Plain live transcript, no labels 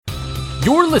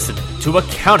You're listening to a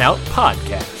Countout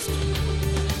Podcast.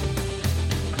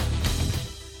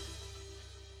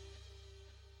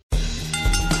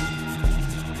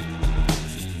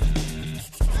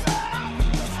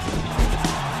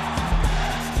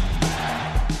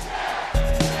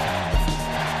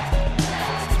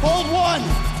 Hold one.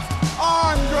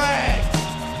 Arm drag.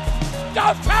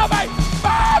 Don't tell me!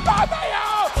 Mamma mia!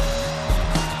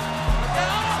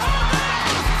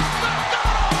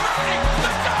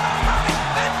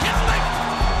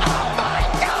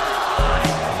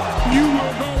 You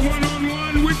will go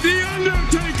one-on-one with The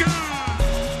Undertaker!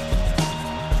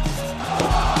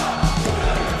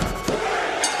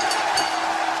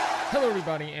 Hello,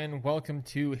 everybody, and welcome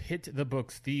to Hit the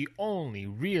Books, the only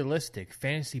realistic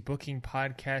fantasy booking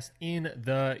podcast in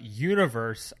the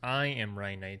universe. I am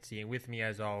Ryan Knightsey, and with me,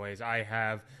 as always, I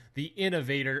have the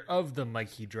innovator of the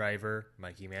Mikey Driver,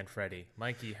 Mikey Manfredi.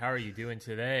 Mikey, how are you doing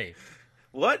today?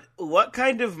 What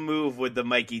kind of move would the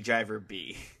Mikey Driver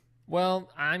be? Well,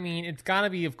 I mean, it's got to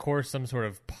be, of course, some sort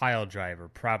of pile driver,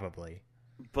 probably.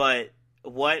 But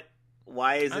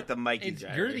why is it the Mikey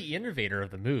Driver? You're the innovator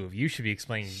of the move. You should be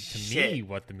explaining to me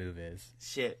what the move is.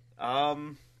 Shit. I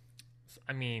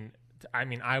mean,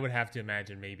 I would have to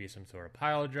imagine maybe some sort of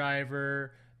pile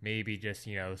driver, maybe just,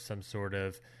 some sort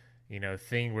of,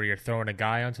 thing where you're throwing a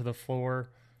guy onto the floor,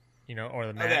 or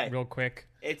the mat real quick.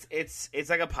 It's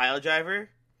like a pile driver,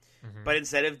 but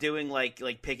instead of doing like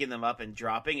picking them up and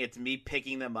dropping, it's me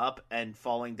picking them up and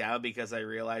falling down because I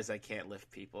realize I can't lift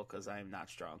people because I'm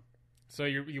not strong. So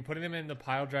you're putting them in the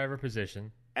pile driver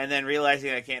position. And then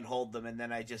realizing I can't hold them, and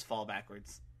then I just fall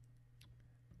backwards.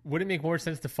 Would it make more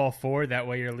sense to fall forward? That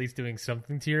way you're at least doing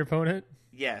something to your opponent?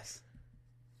 Yes.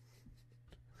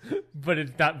 But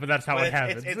it's not. But that's how it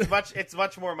happens. It's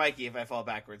much more Mikey if I fall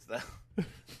backwards, though.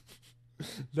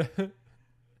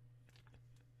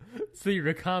 So you're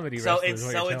a comedy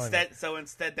wrestler. So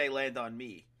instead they land on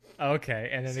me. Okay,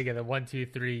 and then they get a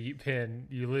 1-2-3 pin,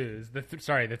 you lose. The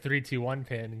 3-2-1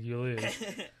 pin, you lose.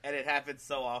 And it happened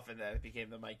so often that it became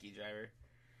the Mikey Driver.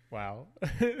 Wow.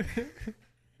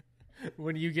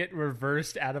 When you get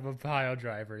reversed out of a pile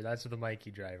driver, that's the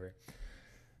Mikey Driver.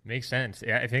 Makes sense.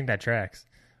 Yeah, I think that tracks.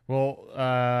 Well,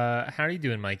 how are you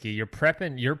doing, Mikey? You're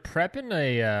prepping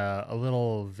a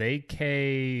little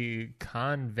vacay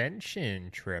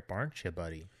convention trip, aren't you,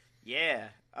 buddy? Yeah.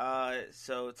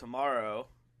 So tomorrow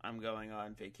I'm going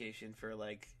on vacation for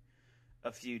like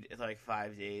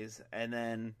 5 days, and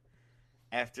then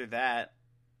after that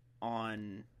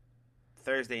on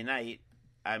Thursday night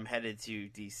I'm headed to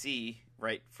DC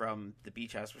right from the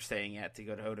beach house we're staying at to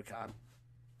go to Otakon.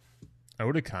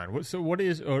 Otakon. So what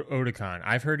is Otakon?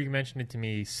 I've heard you mention it to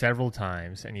me several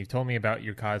times, and you've told me about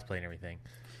your cosplay and everything,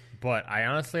 but I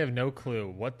honestly have no clue.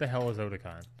 What the hell is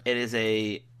Otakon? It is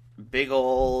a big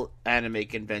ol' anime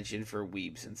convention for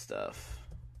weebs and stuff.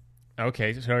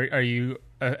 Okay, so are you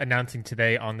announcing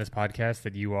today on this podcast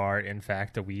that you are, in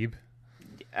fact, a weeb?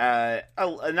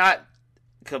 Not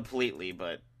completely,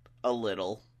 but a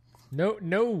little. No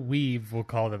weeb will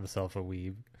call themselves a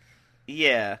weeb.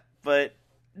 Yeah, but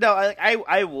no,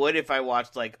 I would if I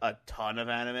watched like a ton of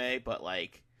anime, but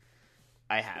like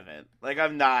I haven't. Like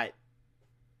I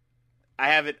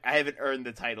haven't earned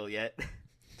the title yet.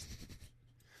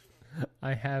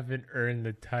 I haven't earned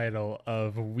the title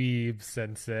of weeb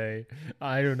sensei.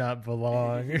 I do not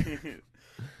belong.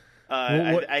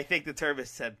 I think the term is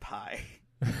senpai.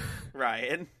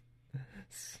 Ryan.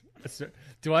 So,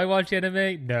 do I watch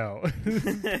anime? No.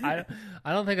 I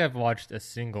don't think I've watched a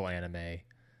single anime,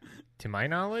 to my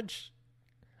knowledge.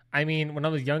 I mean, when I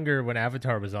was younger, when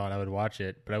Avatar was on, I would watch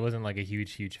it, but I wasn't like a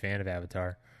huge fan of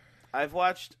Avatar. I've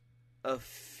watched a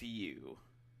few.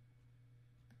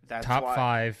 That's top why...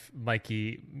 five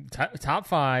Mikey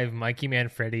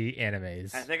Manfredi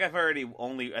animes. I think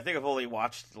I've only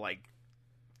watched like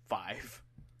 5.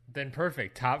 Then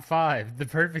perfect. Top 5. The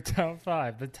perfect top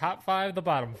 5. The top 5, the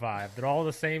bottom 5. They're all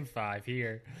the same 5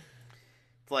 here.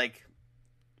 It's like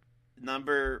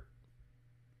number...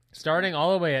 Starting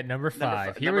all the way at number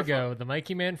 5. Here we go. The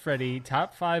Mikey Manfredi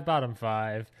top 5, bottom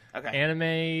 5. Okay.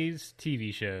 Animes,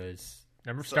 TV shows.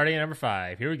 Starting at number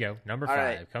 5. Here we go. Number 5.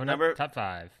 Right. Coming up. Top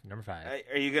 5. Number 5.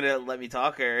 Are you gonna let me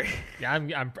talk or? Yeah,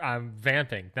 I'm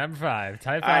vamping. Number 5.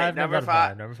 Type 5. Right, number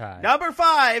 5. Number 5. Number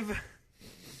 5.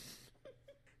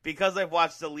 Because I've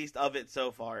watched the least of it so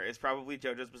far, is probably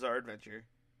JoJo's Bizarre Adventure.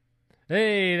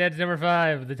 Hey, that's number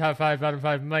 5. The top 5, bottom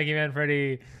 5, Mikey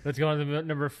Manfredi. Let's go on to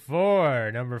number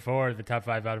 4. Number 4, the top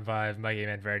 5, bottom 5, Mikey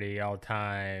Manfredi, all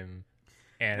time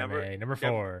anime. Number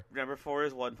 4. Number 4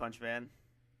 is One Punch Man.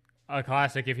 a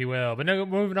classic, if you will. But no,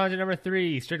 moving on to number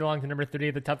 3. Straight along to number 3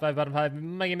 of the top 5, bottom 5.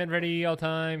 Mikey Manfredi,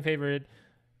 all-time favorite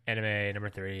anime, number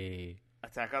 3.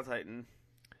 Attack on Titan.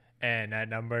 And at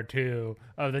number 2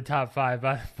 of the top 5,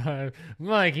 bottom 5,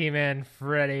 Mikey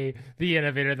Manfredi, the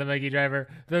innovator, the Mikey driver,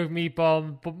 the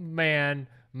meatball man,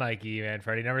 Mikey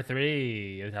Manfredi, number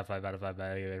 3 of the top 5, bottom 5,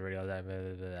 Mikey Manfredi,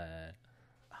 all-time.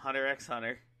 Hunter x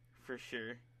Hunter, for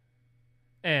sure.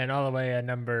 And all the way at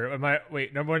number are we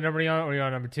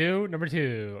on number 2? Number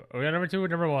 2. Are we on number 2 or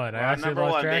number 1? We're on number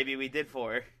 1, baby. We did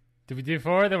 4. Did we do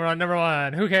 4? Then we're on number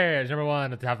 1. Who cares? Number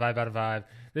 1 at the top 5 out of 5.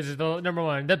 This is the number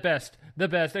 1. The best,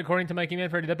 according to Mikey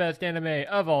Manfredi, the best anime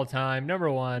of all time.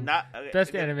 Number 1.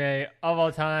 Best anime of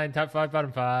all time. Top 5,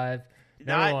 bottom 5.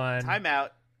 Number 1. Time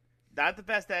out. Not the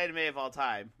best anime of all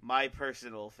time. My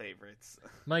personal favorites.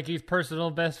 Mikey's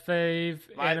personal best fave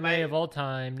anime of all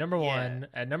time. Number 1.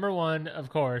 At number 1, of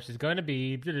course, is going to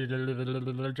be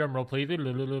drum roll, please.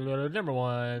 Number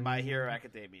 1. My Hero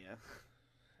Academia.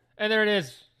 And there it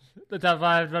is. The top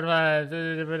 5, bottom 5.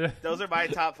 Those are my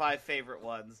top 5 favorite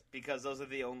ones because those are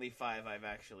the only 5 I've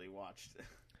actually watched.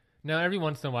 Now, every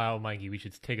once in a while, Mikey, we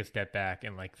should take a step back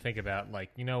and think about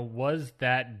was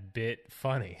that bit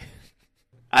funny?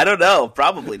 I don't know.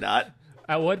 Probably not.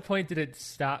 At what point did it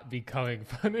stop becoming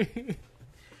funny?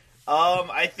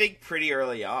 I think pretty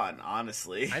early on,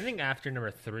 honestly. I think after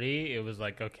number 3, it was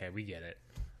like, okay, we get it.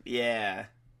 Yeah.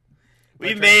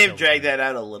 We may have dragged that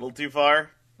out a little too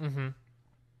far. Mm-hmm.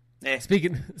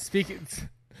 Speaking,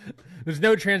 there's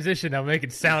no transition. I'll make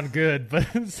it sound good, but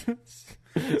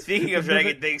speaking of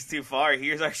dragging things too far,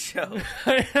 here's our show.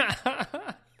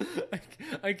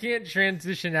 I can't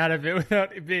transition out of it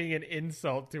without it being an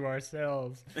insult to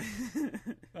ourselves.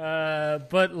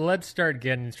 But let's start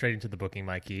getting straight into the booking,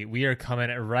 Mikey. We are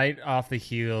coming right off the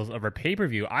heels of our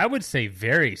pay-per-view. I would say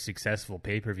very successful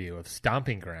pay-per-view of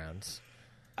Stomping Grounds.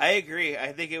 I agree.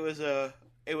 I think it was a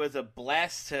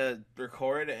blast to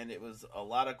record, and it was a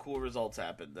lot of cool results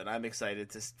happened, and I'm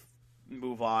excited to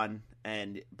move on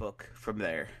and book from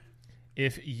there.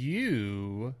 If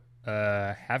you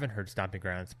haven't heard Stomping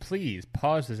Grounds, please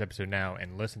pause this episode now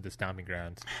and listen to Stomping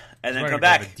Grounds. And then come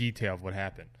back. The detail of what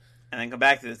happened. And then come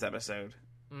back to this episode.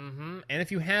 Mm-hmm. And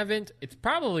if you haven't, it's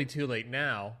probably too late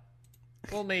now.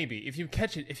 Well, maybe. If you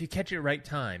catch it right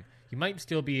time, you might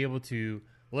still be able to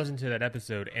listen to that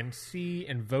episode and see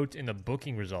and vote in the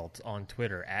booking results on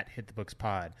Twitter at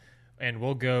HitTheBooksPod. And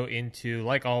we'll go into,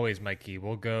 like always, Mikey,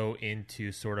 we'll go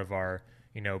into sort of our,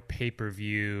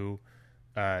 pay-per-view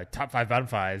top 5, bottom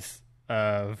 5s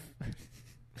of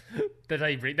that's how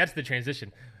you bring. That's the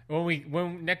transition.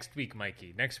 When next week,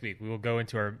 Mikey, we will go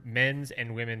into our men's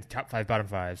and women's top 5, bottom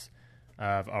 5s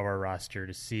of our roster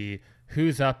to see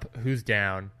who's up, who's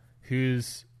down,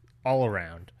 who's all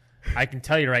around. I can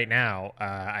tell you right now,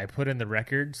 I put in the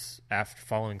records after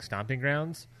following Stomping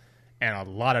Grounds, and a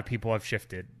lot of people have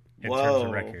shifted in terms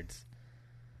of records.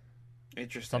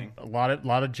 Interesting. A lot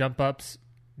of jump ups.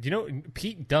 Do you know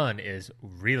Pete Dunne is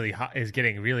really high, is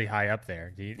getting really high up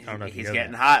there? I don't know if he's you know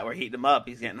getting that. hot. We're heating him up.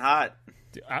 He's getting hot.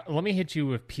 Let me hit you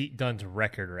with Pete Dunne's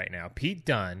record right now. Pete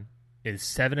Dunne is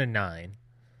 7-9.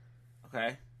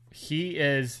 Okay. He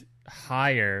is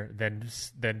higher than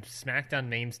SmackDown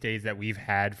mainstays that we've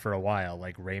had for a while,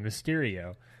 like Rey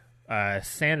Mysterio,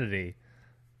 Sanity,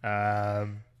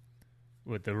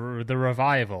 with the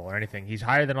Revival or anything. He's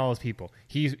higher than all those people.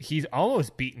 He's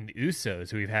almost beaten the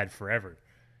Usos, who we've had forever.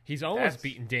 He's almost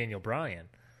beaten Daniel Bryan.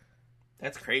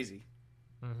 That's crazy.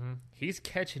 Mm-hmm. He's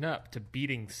catching up to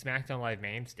beating SmackDown Live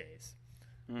mainstays.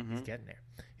 Mm-hmm. He's getting there,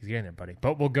 buddy.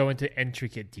 But we'll go into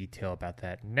intricate detail about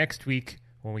that next week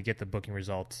when we get the booking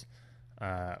results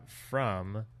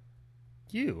from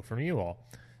you all.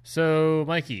 So,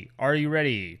 Mikey, are you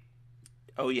ready?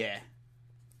 Oh, yeah.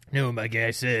 No, my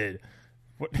guy said.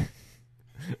 What? A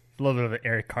little bit of an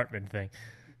Eric Cartman thing.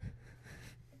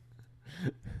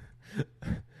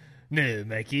 No,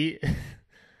 Mikey.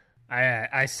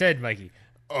 I said, Mikey,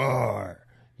 are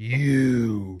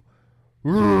you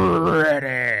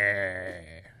ready?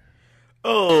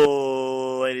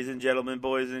 Oh, ladies and gentlemen,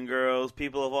 boys and girls,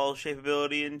 people of all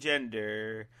shapeability and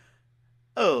gender.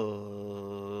 Oh,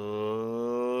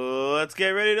 let's get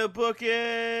ready to book it.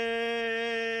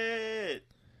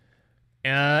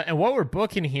 And what we're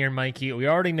booking here, Mikey, we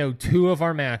already know two of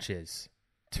our matches,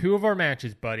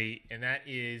 buddy, and that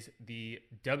is the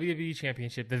WWE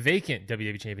Championship, the vacant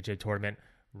WWE Championship tournament,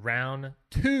 round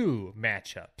 2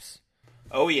 matchups.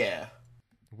 Oh, yeah.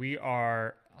 We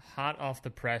are hot off the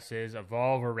presses of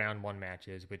all of our round 1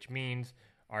 matches, which means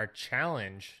our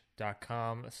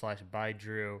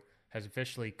challenge.com/bydrew has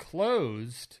officially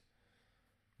closed,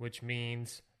 which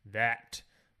means that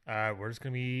We're just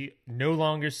going to be no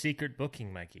longer secret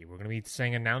booking, Mikey. We're going to be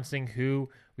announcing who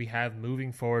we have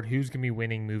moving forward, who's going to be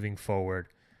winning moving forward,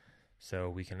 so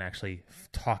we can actually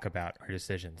talk about our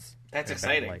decisions. That's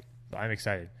exciting. I'm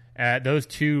excited. Those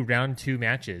round two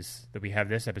matches that we have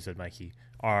this episode, Mikey,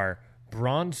 are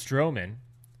Braun Strowman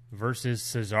versus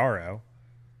Cesaro.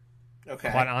 Okay.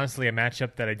 Quite honestly, a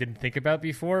matchup that I didn't think about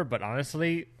before, but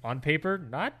honestly, on paper,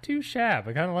 not too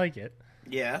shabby. I kind of like it.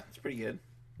 Yeah, it's pretty good.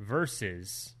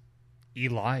 Versus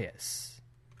Elias.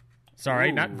 Sorry,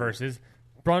 Ooh. not versus.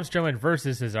 Braun Strowman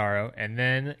versus Cesaro, and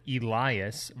then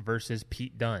Elias versus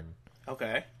Pete Dunne.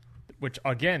 Okay. Which,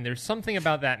 again, there's something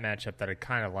about that matchup that I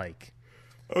kind of like.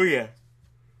 Oh, yeah.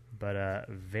 But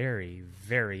very,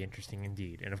 very interesting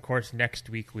indeed. And, of course,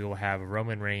 next week we will have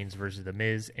Roman Reigns versus The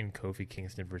Miz and Kofi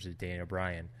Kingston versus Daniel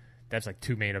Bryan. That's like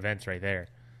 2 main events right there.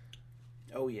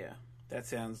 Oh, yeah. That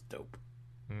sounds dope.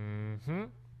 Mm-hmm.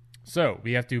 So,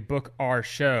 we have to book our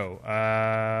show.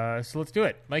 So let's do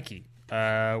it. Mikey,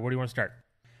 where do you want to start?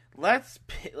 Let's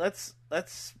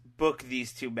book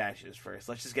these 2 matches first.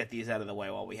 Let's just get these out of the way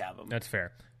while we have them. That's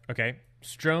fair. Okay.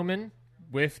 Strowman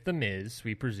with The Miz,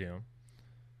 we presume.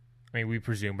 I mean, we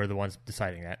presume we're the ones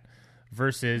deciding that.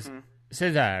 Versus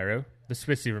Cesaro, the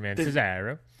Swiss Superman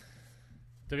Cesaro.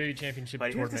 WWE Championship Why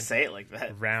do you have Tournament. to say it like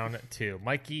that? Round 2.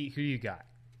 Mikey, who you got?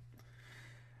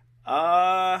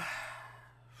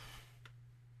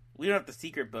 We don't have the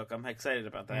secret book. I'm excited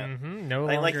about that. Mm-hmm. No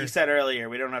like longer, you said earlier,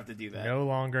 we don't have to do that. no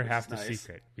longer have is to nice.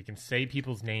 secret. We can say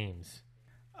people's names.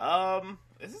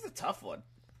 This is a tough one.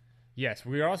 Yes,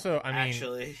 we also,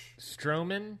 Actually,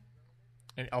 Strowman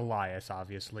and Elias,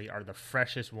 obviously, are the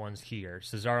freshest ones here.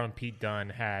 Cesaro and Pete Dunne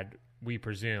had, we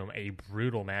presume, a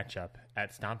brutal matchup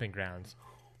at Stomping Grounds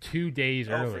 2 days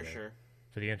earlier for sure.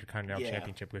 for the Intercontinental Yeah.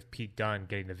 Championship with Pete Dunne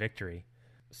getting the victory.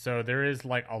 So there is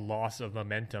like a loss of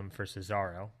momentum for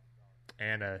Cesaro,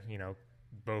 and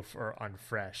both are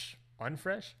unfresh.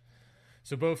 Unfresh?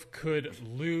 So both could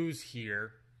lose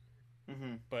here,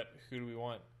 but who do we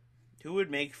want? Who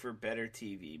would make for better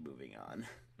TV moving on?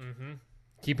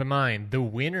 Keep in mind, the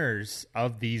winners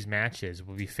of these matches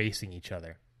will be facing each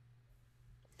other.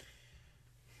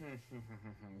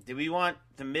 Do we want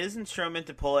The Miz and Strowman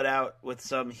to pull it out with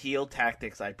some heel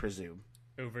tactics, I presume?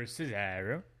 Over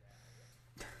Cesaro.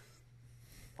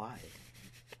 Why?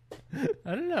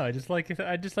 I don't know. I just like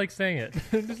saying it.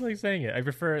 I just like saying it. I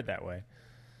prefer it that way.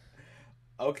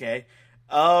 Okay.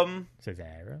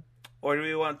 Cesaro. Or do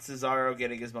we want Cesaro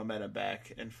getting his momentum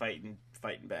back and fighting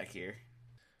back here?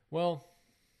 Well,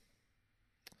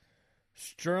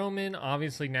 Strowman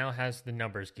obviously now has the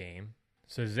numbers game.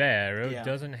 Cesaro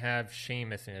doesn't have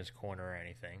Sheamus in his corner or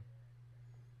anything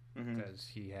because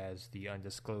he has the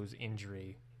undisclosed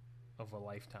injury of a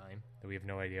lifetime that we have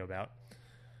no idea about.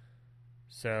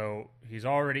 So he has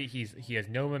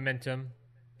no momentum.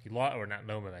 He lost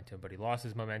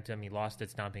his momentum. He lost at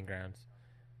Stomping Grounds.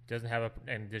 He doesn't have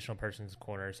an additional person in his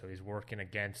corner, so he's working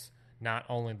against not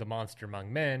only the monster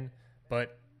among men,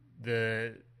 but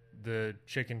the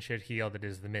chicken shit heel that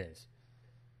is The Miz.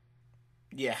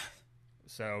 Yeah.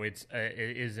 So it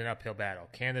is an uphill battle.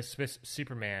 Can the Swiss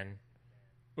Superman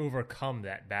overcome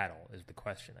that battle is the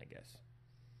question, I guess.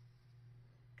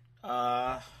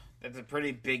 That's a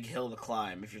pretty big hill to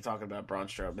climb if you're talking about Braun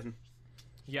Strowman.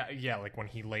 Yeah, like when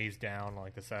he lays down on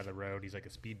like the side of the road, he's like a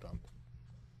speed bump.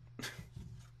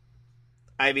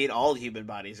 I mean, all human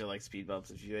bodies are like speed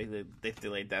bumps if they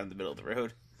lay down in the middle of the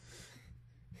road.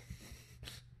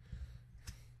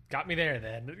 Got me there,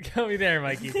 then. Got me there,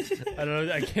 Mikey. I don't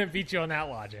know. I can't beat you on that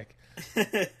logic.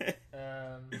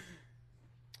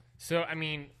 So, I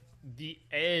mean, the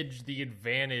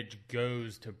advantage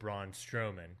goes to Braun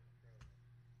Strowman.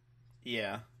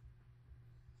 Yeah.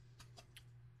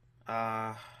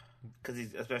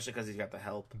 Especially because he's got the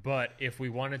help. But if we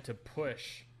wanted to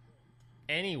push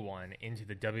anyone into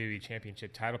the WWE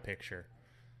Championship title picture,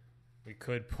 we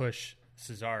could push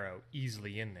Cesaro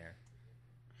easily in there.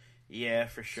 Yeah,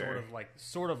 for sure.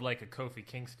 Sort of like a Kofi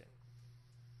Kingston.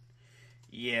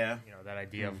 Yeah. You know, that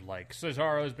idea of like,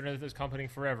 Cesaro's been in this company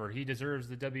forever. He deserves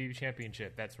the WWE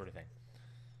Championship, that sort of thing.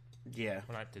 Yeah.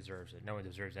 Well, not deserves it. No one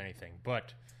deserves anything.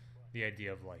 But the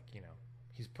idea of like,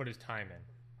 he's put his time in.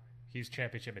 He's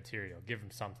championship material. Give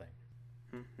him something.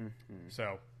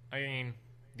 So, I mean,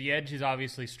 the edge is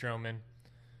obviously Strowman,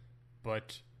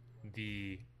 but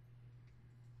the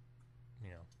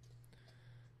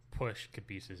push could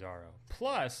be Cesaro.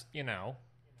 Plus,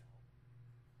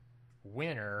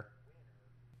 winner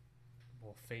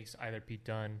will face either Pete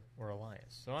Dunne or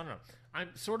Elias. So I don't know.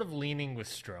 I'm sort of leaning with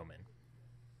Strowman.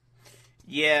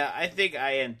 Yeah, I think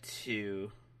I am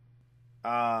too.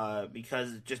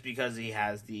 Because he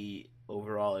has the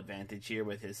overall advantage here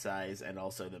with his size and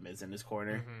also the Miz in his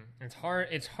corner.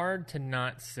 It's hard to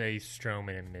not say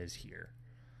Strowman and Miz here.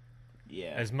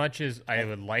 Yeah. As much as I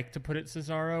would like to put it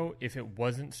Cesaro, if it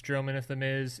wasn't Strowman if the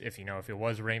Miz, if it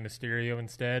was Rey Mysterio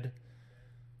instead,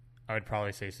 I would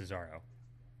probably say Cesaro.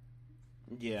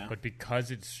 Yeah. But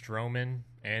because it's Strowman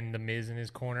and the Miz in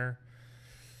his corner,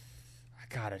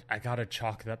 I gotta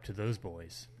chalk it up to those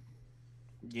boys.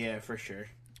 Yeah, for sure.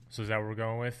 So is that what we're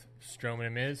going with? Strowman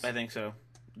and Miz? I think so.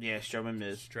 Yeah, Strowman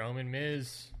Miz. Strowman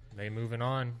Miz. They're moving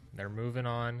on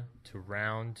to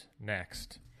round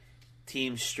next.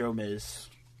 Team Strowmiz.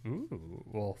 Ooh,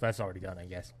 well, that's already done, I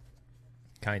guess.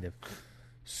 Kind of.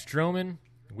 Strowman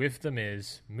with the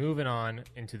Miz, moving on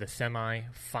into the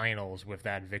semi-finals with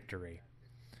that victory.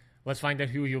 Let's find out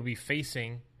who he'll be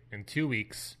facing in 2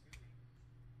 weeks.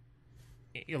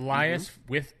 Elias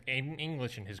with Aiden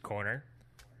English in his corner,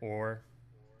 or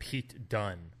Pete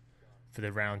Dunne for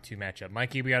the round 2 matchup.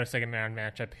 Mikey, we got a second round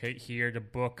matchup hit here to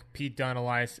book. Pete Dunne,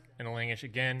 Elias, and English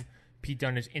again. Pete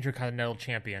Dunne is Intercontinental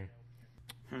Champion.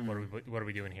 What are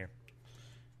we doing here?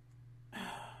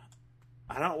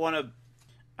 I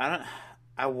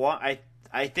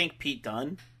think Pete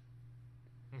Dunne.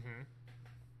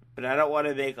 But I don't want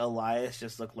to make Elias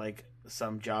just look like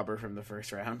some jobber from the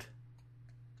first round.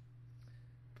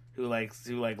 Who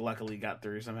luckily got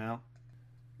through somehow.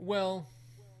 Well,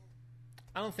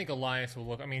 I don't think Elias will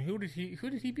look. I mean, who did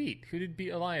he beat? Who did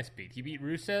Elias beat? He beat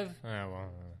Rusev? Oh,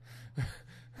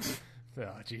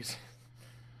 jeez.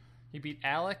 He beat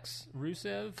Alex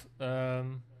Rusev. I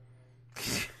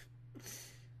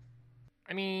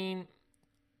mean,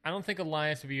 I don't think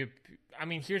Elias would be I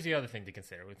mean, here's the other thing to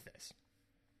consider with this.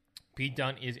 Pete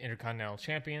Dunne is Intercontinental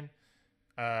Champion.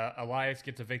 Elias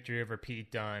gets a victory over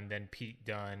Pete Dunne, then Pete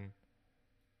Dunne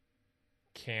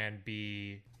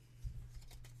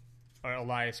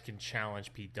Elias can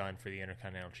challenge Pete Dunne for the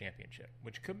Intercontinental Championship,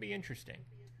 which could be interesting.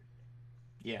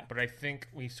 Yeah. But I think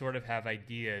we sort of have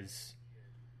ideas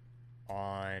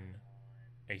on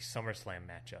a SummerSlam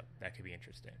matchup that could be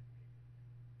interesting.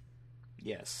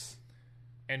 Yes.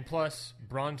 And plus,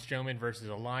 Braun Strowman versus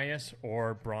Elias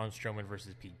or Braun Strowman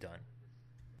versus Pete Dunne.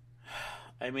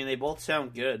 I mean, they both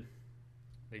sound good.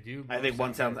 They do. I think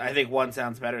one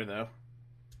sounds better though.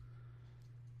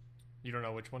 You don't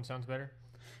know which one sounds better?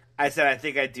 I said I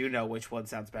think I do know which one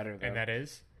sounds better though. And that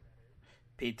is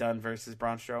Pete Dunne versus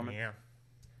Braun Strowman. Yeah.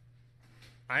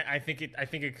 I think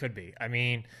it could be. I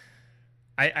mean,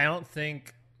 I don't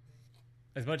think,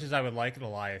 as much as I would like an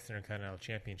Elias Intercontinental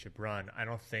Championship run, I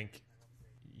don't think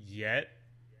yet.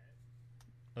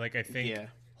 Like, I think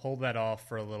hold that off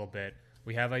for a little bit.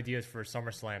 We have ideas for a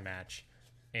SummerSlam match,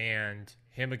 and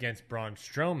him against Braun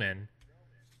Strowman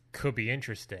could be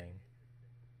interesting.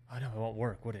 Oh, no, it won't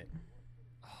work, would it?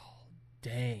 Oh,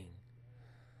 dang.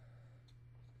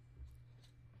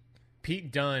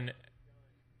 Pete Dunne,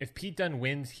 if Pete Dunne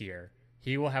wins here,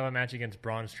 he will have a match against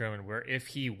Braun Strowman where if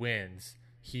he wins,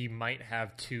 he might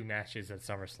have 2 matches at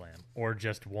SummerSlam, or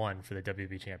just one for the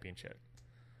WWE Championship.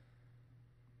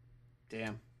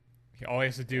 Damn. All he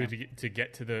has to do to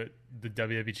get to the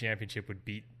WWE Championship would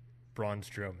beat Braun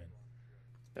Strowman.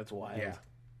 That's wild. Yeah.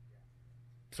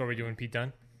 So are we doing Pete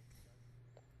Dunne?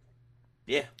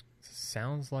 Yeah.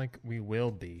 Sounds like we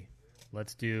will be.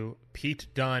 Let's do Pete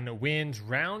Dunne wins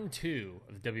round 2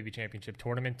 of the WWE Championship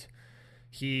tournament.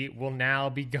 He will now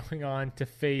be going on to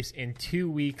face in 2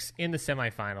 weeks in the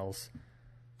semifinals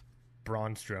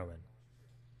Braun Strowman.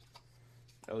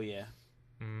 Oh, yeah.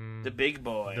 The big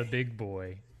boy. The big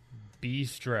boy.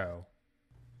 Bistro.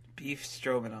 Beef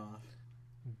Stroganoff.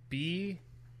 Bistro,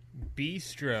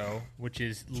 which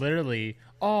is literally...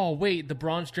 Oh, wait, the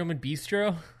Braun Strowman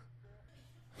Bistro?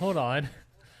 Hold on.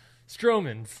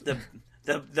 Strowman's. The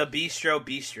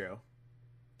Bistro.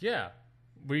 Yeah.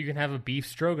 Where you can have a beef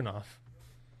stroganoff.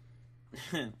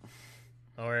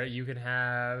 Or you can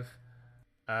have...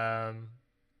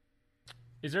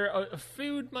 is there a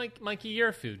food, Mikey? You're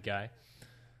a food guy.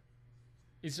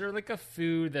 Is there like a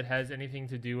food that has anything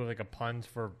to do with like a puns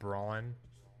for brawn?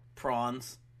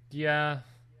 Prawns. Yeah.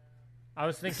 I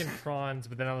was thinking prawns,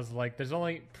 but then I was like,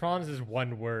 prawns is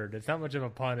one word. It's not much of a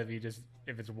pun if it's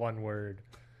one word.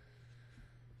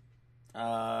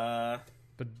 But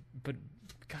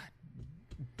God,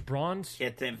 Braun's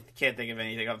can't think of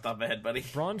anything off the top of my head, buddy.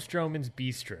 Braun Strowman's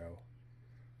Bistro,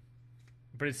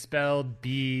 but it's spelled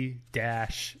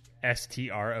B-Strow.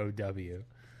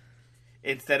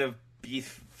 Instead of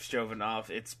beef stroganoff,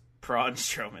 it's prawn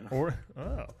Strowman.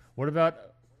 What about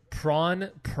prawn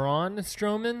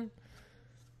Strowman?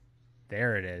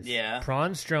 There it is. Yeah.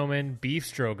 Prawn Strowman, beef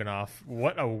stroganoff.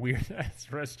 What a weird-ass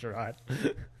restaurant.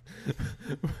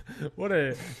 What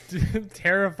a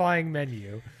terrifying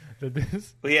menu.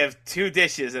 We have 2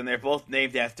 dishes, and they're both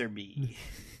named after me.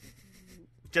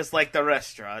 Just like the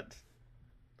restaurant.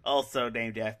 Also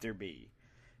named after me.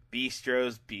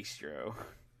 Bistro's Bistro.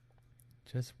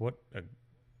 Just what a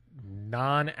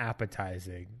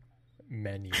non-appetizing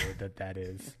menu that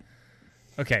is.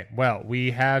 Okay, well,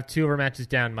 we have 2 of our matches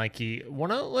down, Mikey.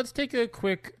 Let's take a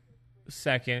quick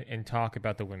second and talk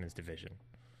about the women's division.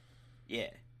 Yeah.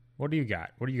 What do you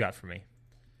got? What do you got for me?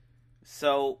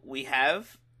 So we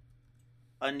have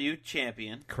a new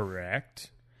champion.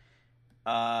 Correct.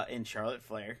 In Charlotte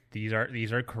Flair. These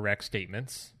are correct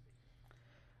statements.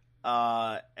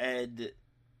 And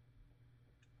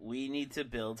we need to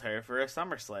build her for a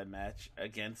SummerSlam match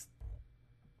against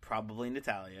probably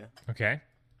Natalya. Okay.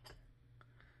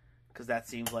 Because that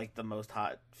seems like the most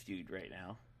hot feud right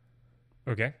now.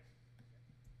 Okay.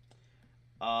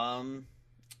 And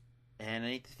I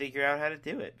need to figure out how to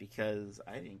do it because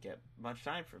I didn't get much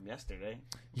time from yesterday.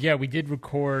 Yeah, we did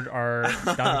record our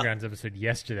Stomping Grounds episode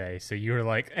yesterday, so you were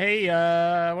like, "Hey,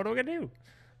 what are we gonna do?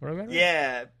 What are we gonna do?"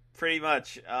 Yeah, pretty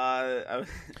much. And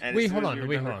Wait, hold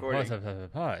on.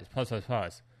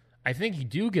 Pause. I think you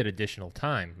do get additional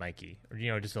time, Mikey,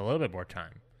 or just a little bit more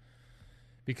time.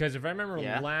 Because if I remember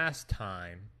last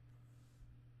time,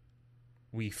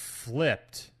 we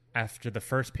flipped after the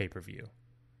first pay-per-view.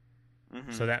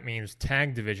 Mm-hmm. So that means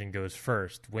tag division goes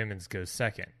first, women's goes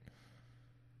second.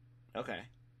 Okay.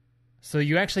 So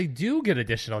you actually do get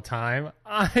additional time.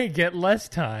 I get less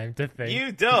time to think.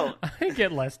 You don't. I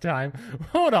get less time.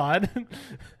 Hold on.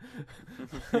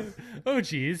 Oh,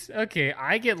 geez. Okay,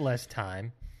 I get less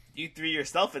time. You threw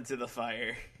yourself into the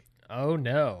fire. Oh,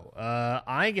 no.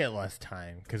 I get less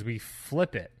time because we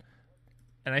flip it.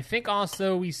 And I think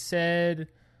also we said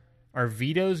our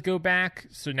vetoes go back,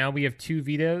 so now we have 2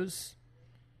 vetoes.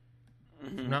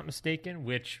 If I'm not mistaken,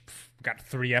 which got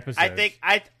 3 episodes.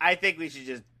 I think we should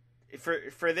just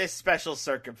for this special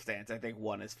circumstance. I think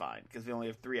 1 is fine because we only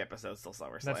have 3 episodes till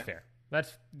SummerSlam. That's fair.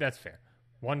 That's fair.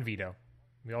 1 veto.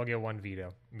 We all get 1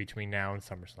 veto between now and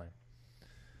SummerSlam.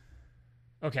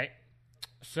 Okay,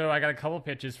 so I got a couple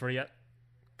pitches for you.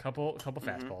 Couple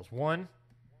fastballs. One.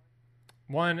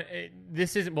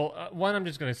 This isn't one. I'm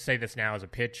just going to say this now as a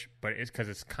pitch, but it's because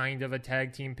it's kind of a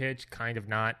tag team pitch, kind of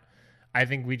not. I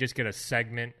think we just get a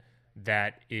segment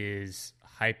that is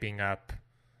hyping up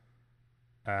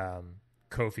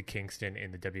Kofi Kingston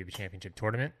in the WWE Championship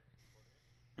tournament.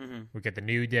 Mm-hmm. We get the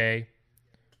New Day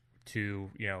to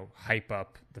hype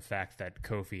up the fact that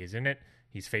Kofi is in it.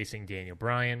 He's facing Daniel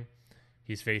Bryan.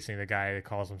 He's facing the guy that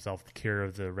calls himself the cure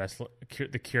of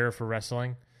the cure for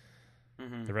wrestling,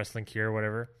 the wrestling cure,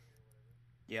 whatever.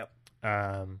 Yep.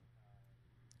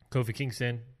 Kofi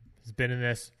Kingston has been in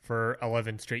this for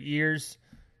 11 straight years.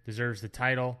 Deserves the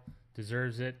title.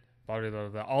 Deserves it. Blah, blah,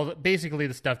 blah, blah. Basically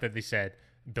the stuff that they said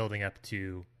building up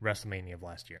to WrestleMania of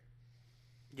last year.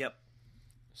 Yep.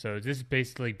 So this is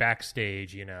basically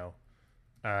backstage,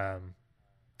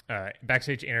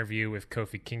 backstage interview with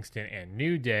Kofi Kingston and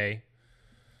New Day.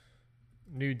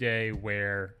 New Day,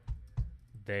 where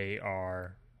they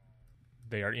are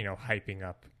hyping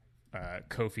up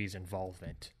Kofi's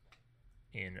involvement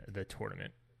in the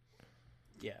tournament.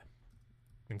 Yeah,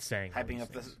 and saying hyping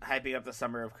up the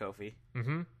summer of Kofi.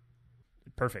 Mm-hmm.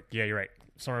 Perfect. Yeah, you're right.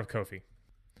 Summer of Kofi.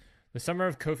 The summer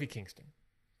of Kofi Kingston.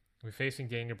 We're facing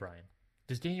Daniel Bryan.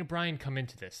 Does Daniel Bryan come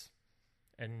into this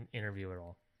and interview at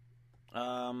all?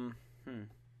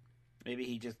 Maybe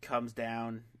he just comes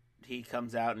down. He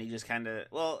comes out and he just kind of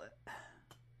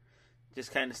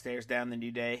stares down the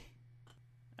New Day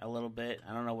a little bit.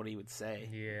 I don't know what he would say.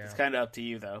 Yeah, it's kind of up to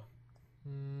you though.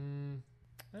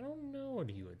 I don't know what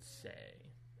he would say.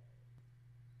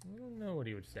 I don't know if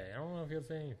he'll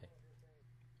say anything.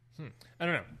 I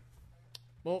don't know.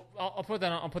 Well, I'll put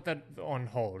that on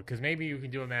hold because maybe you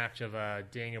can do a match of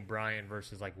Daniel Bryan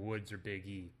versus like Woods or Big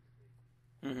E.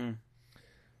 Mm-hmm.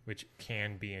 Which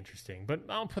can be interesting, but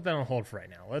I'll put that on hold for right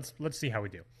now. Let's see how we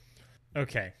do.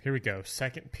 Okay, here we go.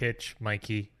 Second pitch,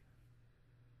 Mikey.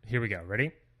 Here we go.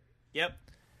 Ready? Yep.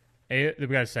 We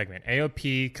got a segment.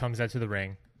 AOP comes out to the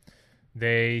ring.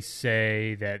 They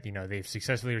say that they've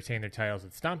successfully retained their titles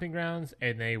at Stomping Grounds,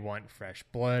 and they want fresh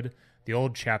blood. The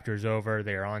old chapter's over.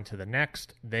 They are on to the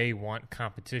next. They want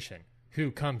competition. Who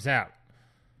comes out?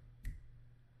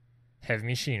 Heavy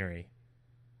Machinery.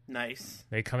 Nice.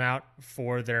 They come out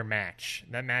for their match.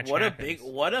 That match happens.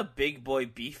 What a big boy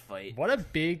beef fight. What a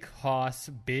big hoss,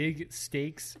 big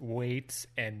stakes, weights,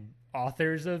 and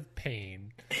authors of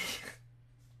pain.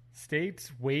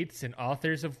 Stakes, weights, and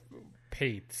authors of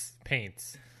Paints.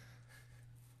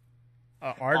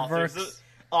 Authors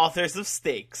of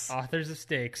Stakes. Authors of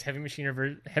Stakes. Heavy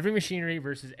Machinery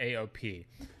versus AOP.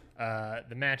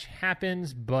 The match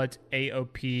happens, but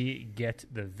AOP get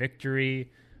the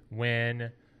victory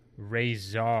when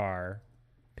Razor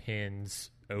pins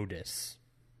Otis.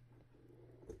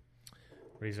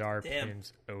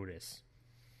 Pins Otis.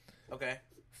 Okay.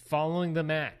 Following the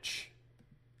match,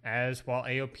 while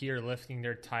AOP are lifting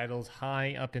their titles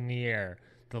high up in the air,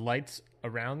 the lights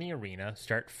around the arena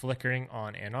start flickering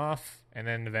on and off, and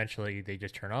then eventually they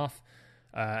just turn off.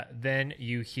 Then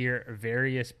you hear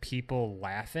various people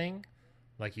laughing,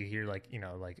 like you hear like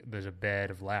there's a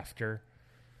bed of laughter.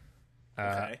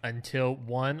 Until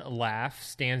one laugh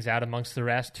stands out amongst the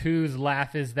rest. Whose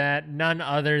laugh is that? None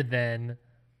other than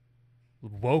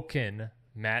Woken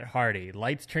Matt Hardy.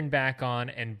 Lights turn back on,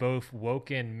 and both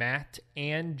Woken Matt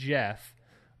and Jeff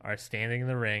are standing in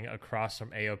the ring across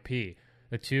from AOP.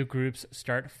 The two groups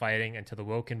start fighting until the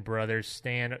Woken brothers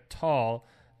stand tall,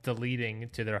 deleting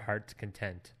to their heart's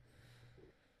content.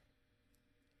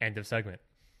 End of segment.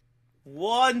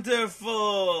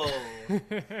 Wonderful!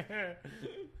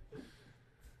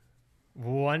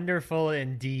 Wonderful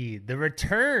indeed. The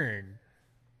return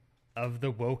of the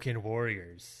Woken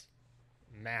Warriors,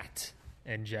 Matt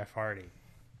and Jeff Hardy.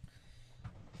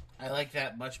 I like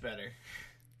that much better.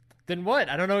 Then what?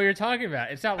 I don't know what you're talking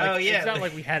about. It's not like yeah. It's not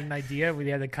like we had an idea. We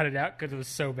had to cut it out because it was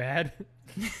so bad.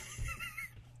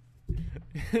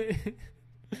 I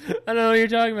don't know what you're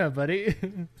talking about, buddy.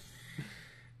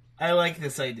 I like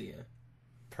this idea.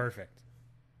 Perfect.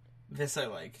 This I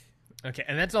like. Okay,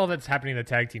 and that's all that's happening in the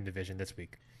tag team division this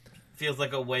week. Feels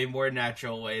like a way more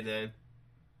natural way to...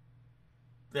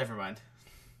 Never mind.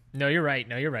 No, you're right.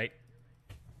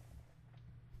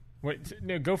 What?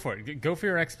 No, go for it. Go for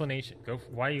your explanation.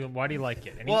 Why do you like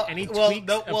it? Any tweaks?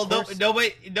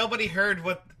 Nobody heard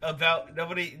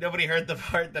nobody heard the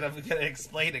part that I'm going to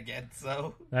explain again.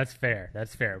 So that's fair.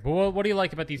 But what do you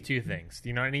like about these two things? Do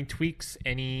you know any tweaks?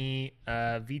 Any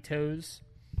vetoes?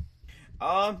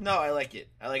 No, I like it.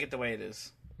 I like it the way it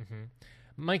is. Mm-hmm.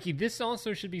 Mikey, this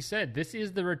also should be said. This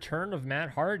is the return of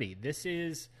Matt Hardy. This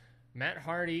is Matt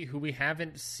Hardy, who we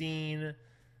haven't seen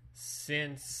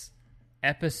since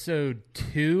episode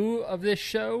 2 of this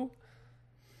show.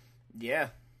 Yeah.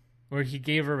 Where he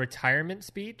gave a retirement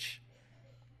speech.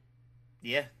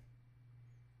 Yeah.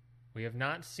 We have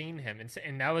not seen him.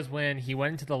 And that was when he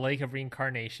went into the Lake of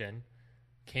Reincarnation,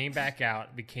 came back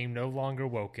out, became no longer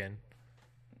Woken.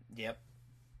 Yep.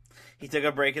 He took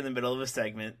a break in the middle of a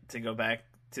segment to go back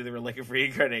to the Lake of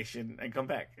Reincarnation and come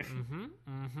back.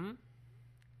 Mm-hmm.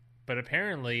 But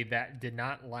apparently that did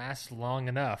not last long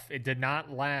enough. It did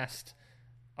not last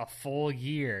a full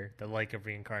year, the Lake of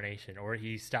Reincarnation, or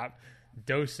he stopped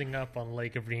dosing up on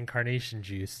Lake of Reincarnation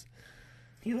juice.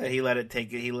 He let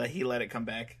it come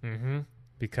back. Mm-hmm.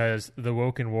 Because the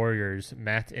Woken Warriors,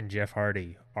 Matt and Jeff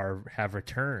Hardy, have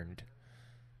returned.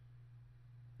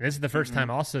 This is the first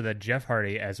time also that Jeff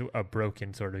Hardy, as a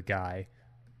broken sort of guy,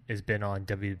 has been on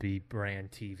WWE brand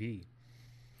TV.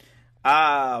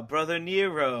 Brother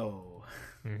Nero.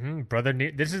 Mm-hmm. Brother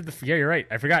Nero. Yeah, you're right.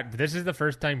 I forgot. This is the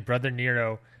first time Brother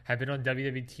Nero had been on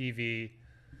WWE TV.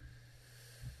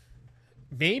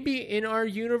 Maybe in our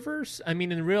universe. I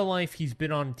mean, in real life, he's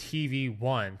been on TV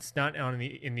once, not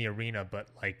in the arena, but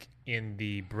like in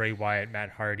the Bray Wyatt Matt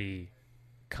Hardy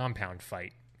compound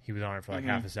fight. He was on it for like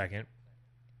half a second.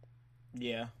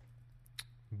 Yeah.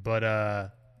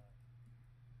 But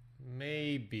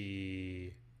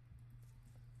maybe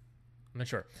I'm not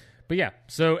sure. But yeah,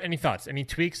 so any thoughts? Any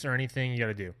tweaks or anything you got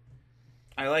to do?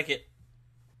 I like it.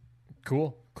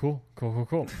 Cool.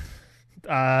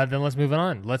 Then let's move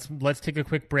on. Let's take a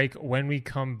quick break. When we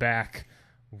come back,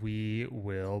 we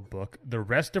will book the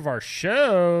rest of our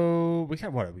show. We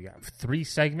got 3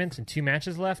 segments and 2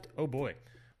 matches left. Oh boy.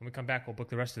 When we come back, we'll book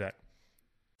the rest of that.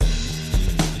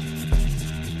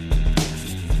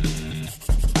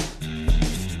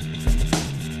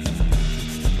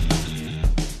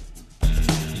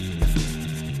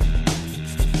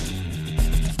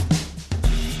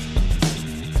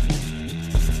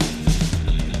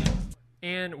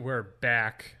 And we're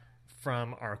back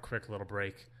from our quick little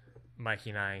break. Mikey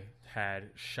and I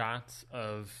had shots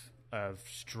of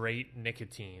straight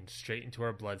nicotine straight into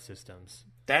our blood systems.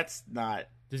 That's not...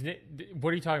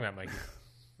 What are you talking about, Mikey?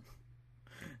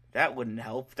 That wouldn't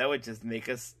help. That would just make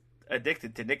us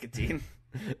addicted to nicotine.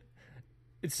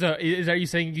 So, are you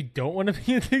saying you don't want to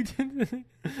be addicted?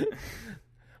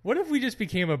 What if we just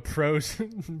became a pro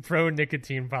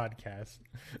nicotine podcast?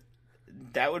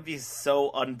 That would be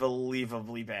so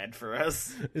unbelievably bad for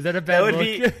us. Is that a bad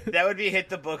look? That would be Hit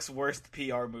the Book's worst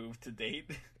PR move to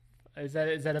date. Is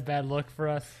that a bad look for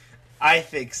us? I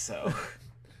think so.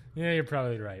 Yeah, you're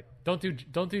probably right. Don't do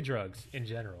drugs in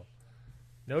general.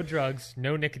 No drugs,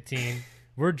 no nicotine.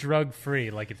 We're drug free,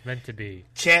 like it's meant to be.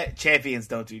 Champions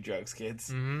don't do drugs, kids.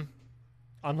 Mm-hmm.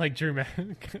 Unlike Drew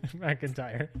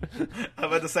McIntyre. I'm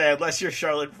about to say, unless you're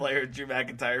Charlotte Flair and Drew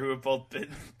McIntyre, who have both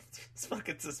been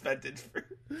fucking suspended for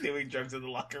doing drugs in the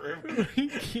locker room. We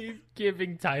keep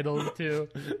giving titles to.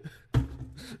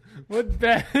 What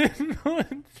bad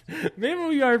influence? Maybe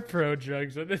we are pro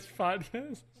drugs on this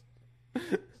podcast.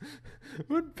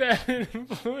 What bad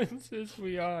influences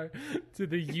we are to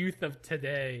the youth of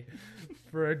today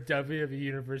for our WWE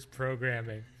Universe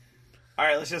programming. All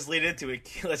right, let's just lead into it.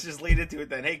 Let's just lead into it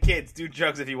then. Hey, kids, do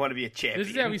drugs if you want to be a champion. This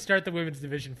is how we start the women's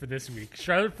division for this week.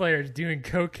 Charlotte Flair is doing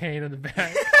cocaine in the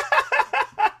back.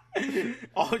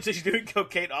 Oh, she's doing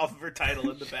cocaine off of her title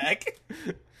in the back.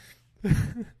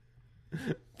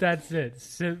 That's it.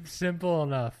 Simple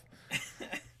enough.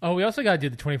 Oh, we also got to do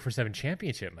the 24/7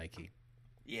 championship, Mikey.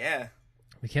 Yeah.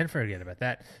 We can't forget about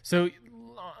that. So,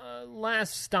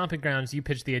 last Stomping Grounds, you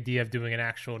pitched the idea of doing an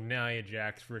actual Nia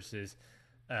Jax versus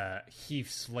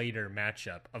Heath Slater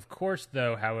matchup. Of course,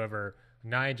 though, however,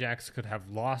 Nia Jax could have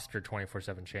lost her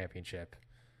 24/7 championship.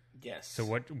 Yes. So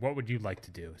what would you like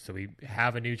to do? So we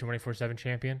have a new 24/7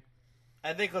 champion?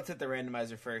 I think let's hit the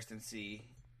randomizer first and see.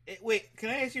 Wait, can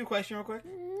I ask you a question real quick?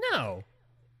 No.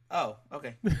 Oh,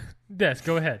 okay. Yes,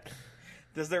 go ahead.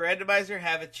 Does the randomizer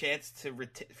have a chance to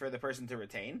for the person to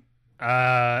retain?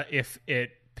 If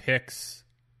it picks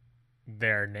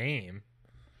their name.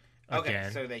 Okay,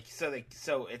 again.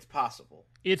 so it's possible.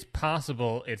 It's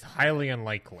possible. It's highly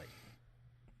unlikely.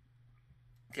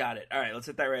 Got it. All right, let's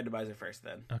hit that randomizer first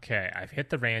then. Okay, I've hit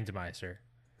the randomizer.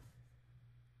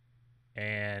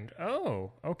 And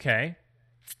okay.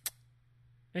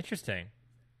 Interesting.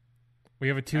 We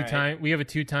have a two-time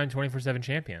 24/7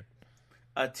 champion.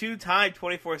 A two-time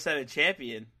 24/7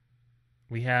 champion.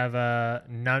 We have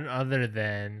none other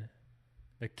than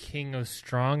the King of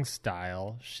Strong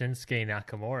Style, Shinsuke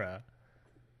Nakamura.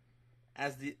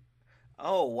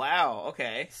 Oh, wow,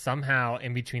 okay. Somehow,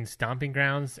 in between Stomping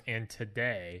Grounds and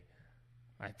today,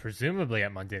 presumably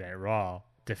at Monday Night Raw,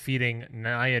 defeating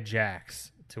Nia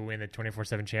Jax to win the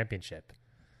 24/7 championship.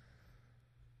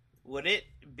 Would it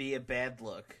be a bad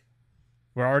look?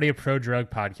 We're already a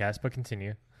pro-drug podcast, but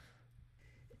continue.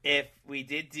 If we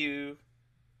did do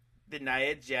the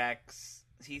Nia Jax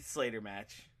Heath Slater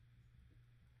match,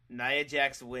 Nia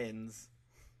Jax wins,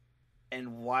 and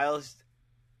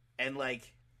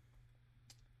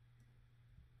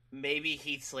maybe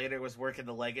Heath Slater was working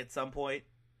the leg at some point,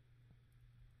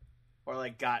 or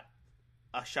got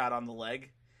a shot on the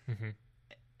leg,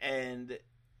 and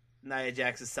Nia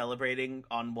Jax is celebrating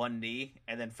on one knee,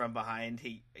 and then from behind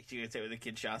she gets hit with a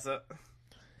Kinshasa.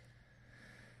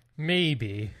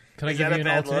 Maybe. Can I give you an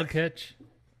alternate pitch?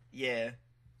 Yeah.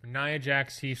 Nia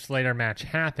Jax Heath Slater match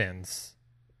happens.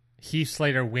 Heath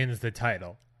Slater wins the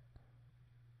title.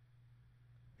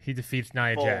 He defeats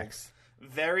Nia Jax.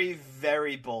 Very,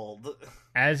 very bold.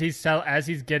 As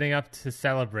he's getting up to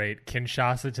celebrate,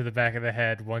 Kinshasa to the back of the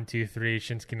head. 1, 2, 3.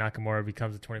 Shinsuke Nakamura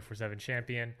becomes the 24/7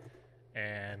 champion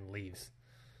and leaves.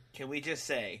 Can we just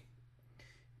say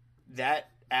that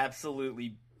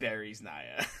absolutely buries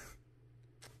Nia?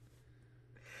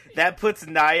 That puts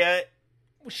Nia.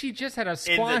 Well, she just had a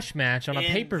squash match on a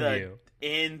pay-per-view.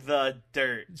 In the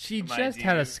dirt. She just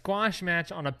had a squash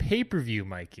match on a pay-per-view,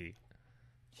 Mikey.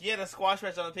 She had a squash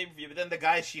match on a pay-per-view, but then the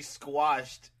guy she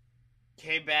squashed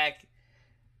came back,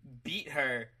 beat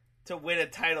her to win a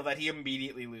title that he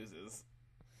immediately loses.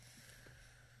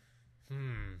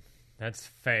 That's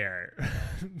fair.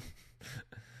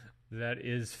 That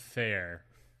is fair.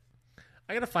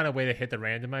 I gotta find a way to hit the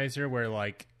randomizer where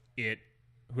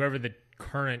whoever the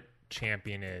current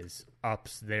champion is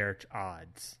ups their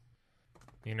odds.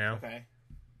 You know? Okay.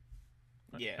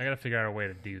 Yeah. I gotta figure out a way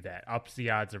to do that. Ups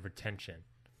the odds of retention.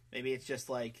 Maybe it's just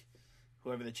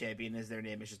whoever the champion is, their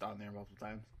name is just on there multiple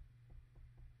times.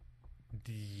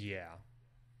 Yeah.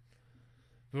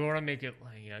 We want to make it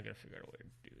I gotta figure out a way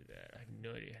to do that. I have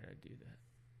no idea how to do that.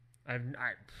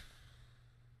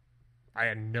 I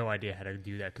had no idea how to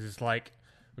do that because it's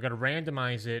we gotta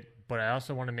randomize it, but I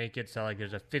also want to make it so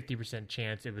there's a 50%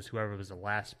 chance it was whoever was the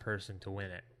last person to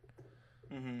win it.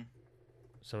 Mm-hmm.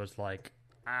 So it's I'm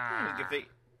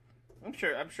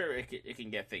sure it can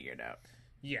get figured out.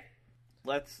 Yeah.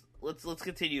 Let's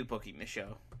continue booking the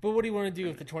show. But what do you want to do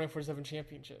with the 24/7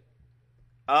 championship?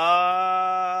 Well,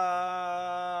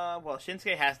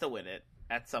 Shinsuke has to win it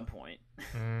at some point.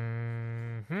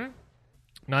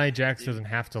 Nia Jax doesn't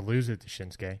have to lose it to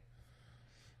Shinsuke.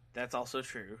 That's also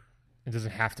true. It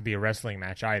doesn't have to be a wrestling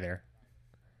match either.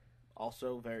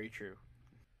 Also very true.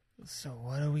 So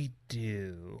what do we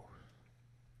do?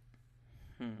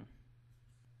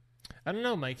 I don't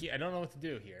know, Mikey. I don't know what to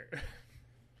do here.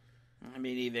 I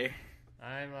mean, either.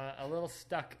 I'm a little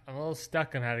stuck. I'm a little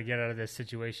stuck on how to get out of this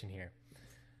situation here.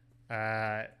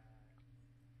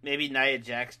 Maybe Nia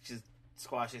Jax just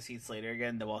squashes Heath Slater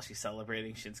again, then while she's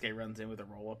celebrating, Shinsuke runs in with a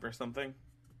roll-up or something.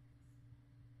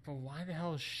 But why the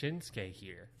hell is Shinsuke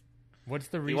here? What's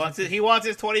the reason? He wants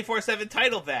his 24/7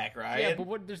 title back, right? Yeah,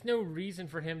 but there's no reason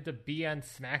for him to be on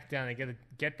SmackDown and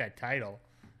get that title,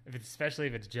 especially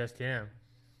if it's just him.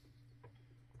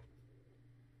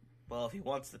 Well, if he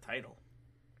wants the title.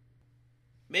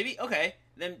 Maybe, okay,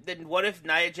 then what if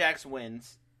Nia Jax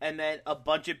wins, and then a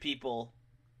bunch of people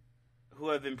who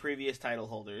have been previous title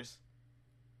holders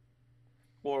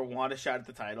or want a shot at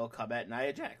the title come at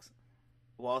Nia Jax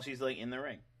while she's like in the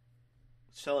ring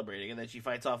celebrating, and then she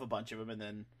fights off a bunch of them, and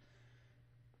then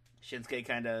Shinsuke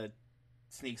kind of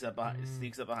sneaks up behind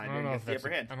her and gets the upper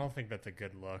hand. I don't think that's a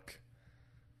good look.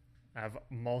 Have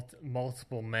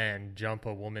multiple men jump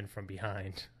a woman from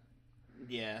behind.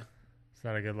 Yeah. It's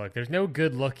not a good look. There's no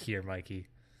good look here, Mikey.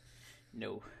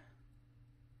 No.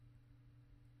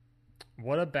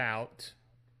 What about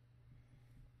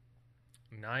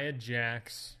Nia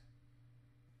Jax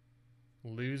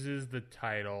loses the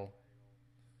title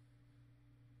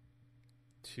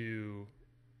to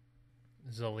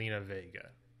Zelina Vega?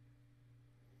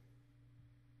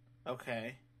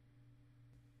 Okay.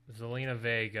 Zelina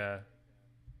Vega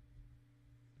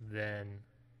then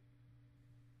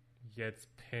gets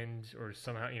pinned or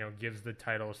somehow, gives the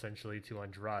title essentially to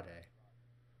Andrade.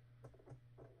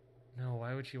 No,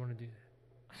 why would she want to do that?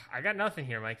 I got nothing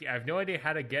here, Mikey. I have no idea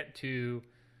how to get to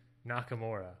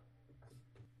Nakamura.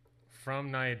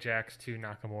 From Nia Jax to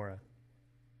Nakamura.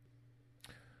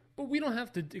 But we don't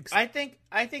have to. I think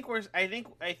we're.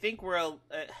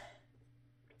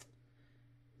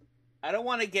 I don't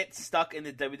want to get stuck in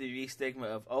the WWE stigma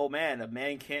of, oh man, a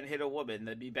man can't hit a woman.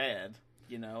 That'd be bad.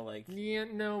 Yeah,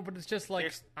 no, but it's just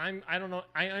like I don't know.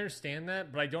 I understand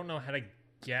that, but I don't know how to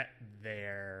get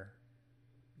there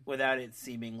without it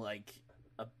seeming like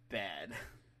a bad.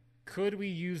 Could we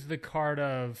use the card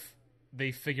of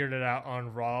they figured it out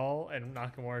on Raw and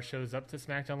Nakamura shows up to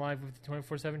SmackDown Live with the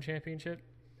 24/7 championship?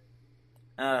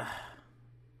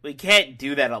 We can't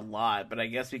do that a lot, but I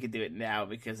guess we could do it now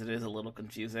because it is a little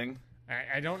confusing.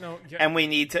 I don't know, and we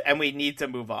need to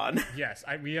move on. Yes,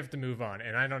 we have to move on,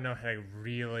 and I don't know how to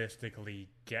realistically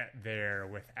get there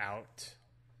without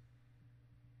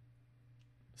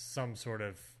some sort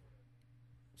of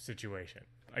situation.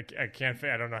 I can't.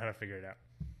 I don't know how to figure it out.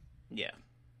 Yeah.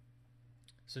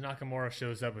 So Nakamura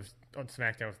shows up on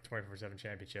SmackDown with the 24/7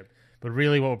 championship, but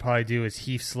really, what we'll probably do is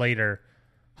Heath Slater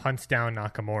hunts down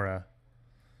Nakamura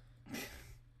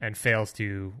and fails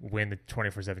to win the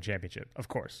 24/7 championship. Of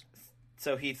course.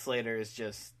 So Heath Slater is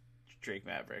just Drake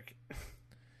Maverick.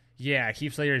 Yeah,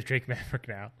 Heath Slater is Drake Maverick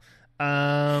now.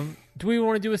 Do we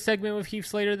want to do a segment with Heath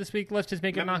Slater this week? Let's just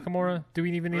make it Nakamura. Do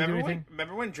we even need to do anything?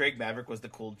 Remember when Drake Maverick was the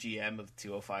cool GM of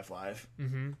 205 Live?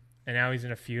 Mm-hmm. And now he's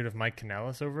in a feud of Mike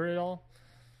Kanellis over it all?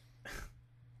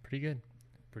 Pretty good.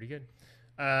 Pretty good.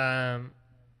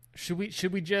 Should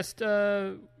we just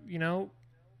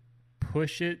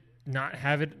push it, not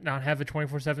have a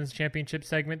 24/7 championship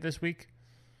segment this week?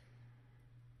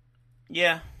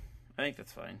 Yeah, I think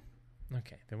that's fine.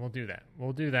 Okay, then we'll do that.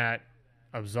 We'll do that.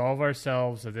 Absolve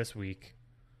ourselves of this week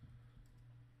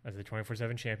as the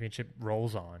 24/7 championship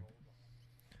rolls on.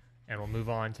 And we'll move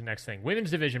on to the next thing.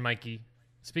 Women's division, Mikey.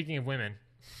 Speaking of women.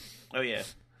 Oh, yeah.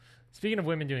 Speaking of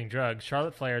women doing drugs,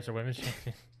 Charlotte Flair is our women's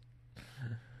champion.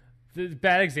 The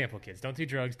bad example, kids. Don't do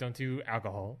drugs. Don't do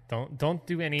alcohol. Don't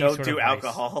do any Don't sort do of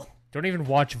alcohol. Vice. Don't even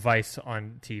watch Vice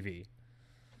on TV.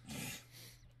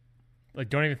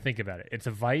 Don't even think about it. It's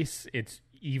a vice. It's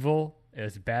evil.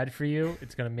 It's bad for you.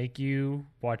 It's going to make you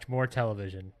watch more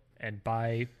television and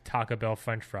buy Taco Bell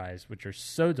French fries, which are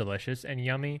so delicious and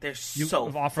yummy. They're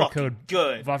so fucking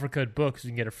good. With offer code BOOKS, you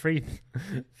can get a free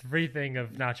thing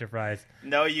of nacho fries.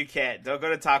 No, you can't. Don't go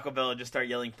to Taco Bell and just start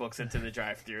yelling books into the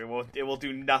drive-thru. It will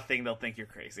do nothing. They'll think you're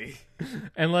crazy.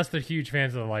 Unless they're huge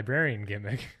fans of the librarian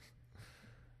gimmick.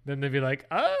 Then they'd be like,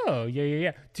 oh,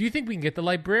 yeah. Do you think we can get the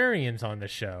librarians on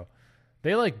this show?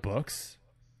 They like books.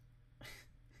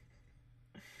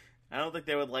 I don't think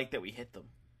they would like that we hit them.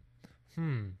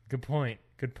 Good point.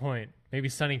 Maybe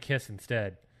Sunny Kiss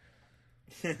instead.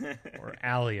 Or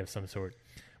Allie of some sort.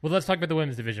 Well, let's talk about the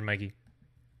women's division, Mikey.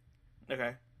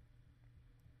 Okay.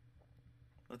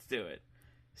 Let's do it.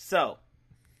 So,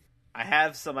 I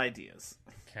have some ideas.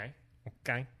 Okay.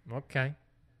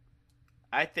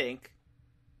 I think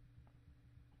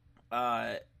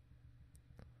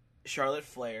Charlotte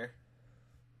Flair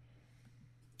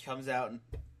comes out and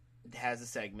has a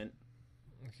segment.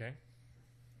 Okay.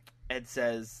 And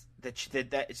says that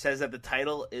it says that the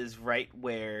title is right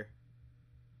where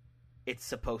it's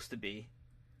supposed to be,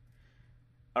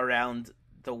 around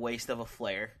the waist of a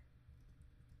Flair.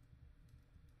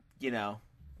 You know,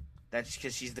 that's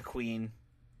because she's the queen,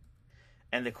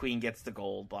 and the queen gets the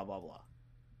gold. Blah blah blah.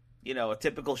 You know, a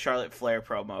typical Charlotte Flair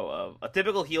promo of a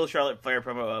typical heel Charlotte Flair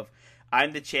promo of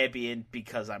I'm the champion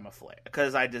because I'm a Flair,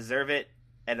 because I deserve it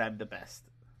and I'm the best.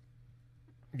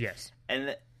 Yes.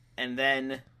 And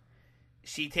then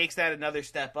she takes that another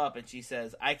step up and she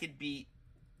says, I could beat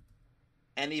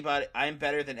anybody. I'm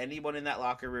better than anyone in that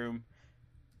locker room,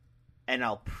 and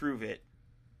I'll prove it.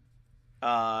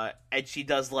 And she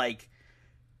does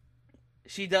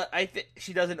she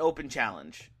does an open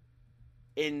challenge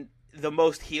in the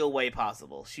most heel way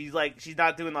possible. She's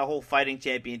not doing the whole fighting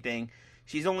champion thing.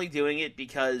 She's only doing it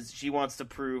because she wants to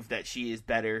prove that she is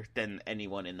better than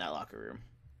anyone in that locker room.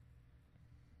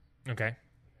 Okay.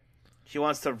 She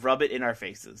wants to rub it in our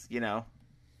faces, you know?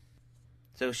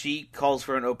 So she calls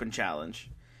for an open challenge.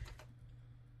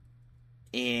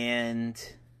 And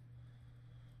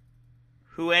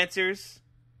who answers?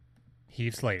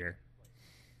 Heath Slater.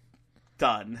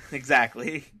 Done.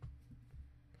 Exactly.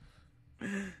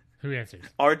 Who answers?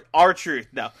 R-Truth.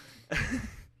 No.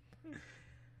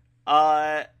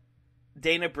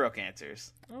 Dana Brooke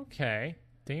answers. Okay.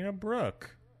 Dana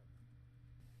Brooke.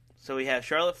 So we have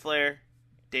Charlotte Flair,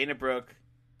 Dana Brooke,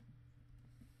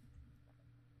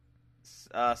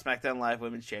 SmackDown Live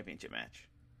Women's Championship match.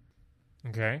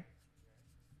 Okay.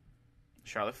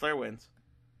 Charlotte Flair wins.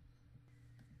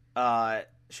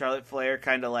 Charlotte Flair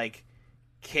kind of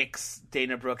kicks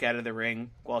Dana Brooke out of the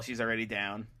ring while she's already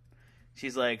down.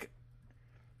 She's like,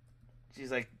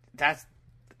 that's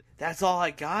all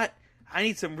I got? I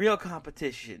need some real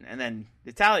competition. And then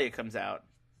Natalya comes out.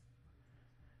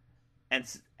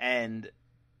 And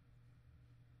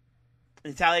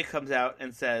Natalya comes out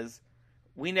and says,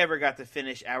 we never got to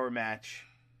finish our match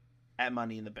at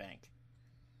Money in the Bank.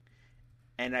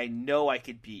 And I know I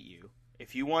could beat you.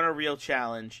 If you want a real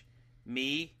challenge,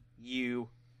 me, you,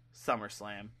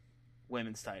 SummerSlam,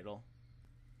 women's title.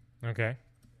 Okay.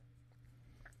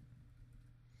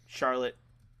 Charlotte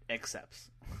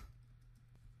accepts.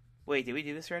 Wait, did we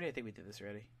do this already? I think we did this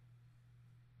already.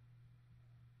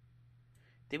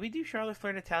 Did we do Charlotte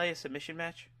Flair Natalya submission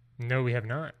match? No, we have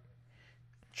not.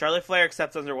 Charlotte Flair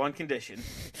accepts under one condition.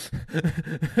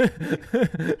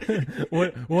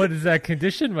 What is that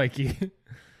condition, Mikey?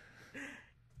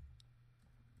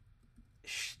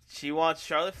 She wants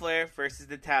Charlotte Flair versus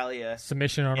Natalya.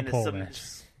 Submission on a pole match.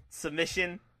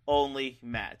 Submission only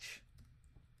match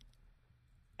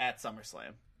at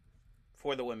SummerSlam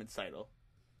for the women's title.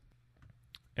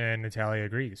 And Natalya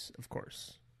agrees, of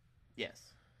course.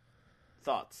 Yes.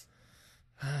 Thoughts?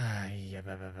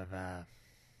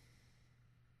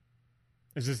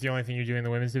 Is this the only thing you do in the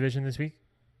women's division this week?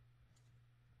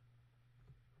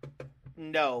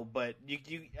 No, but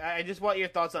I just want your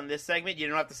thoughts on this segment. You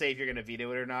don't have to say if you're going to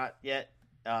veto it or not yet,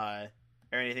 or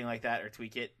anything like that, or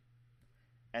tweak it.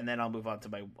 And then I'll move on to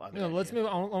my other. No, let's move.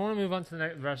 I want to move on to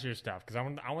the rest of your stuff because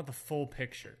I want the full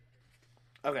picture.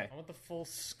 Okay. I want the full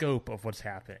scope of what's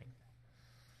happening.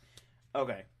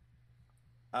 Okay.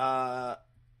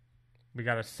 We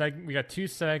got two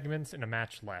segments and a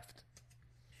match left.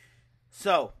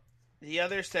 So, the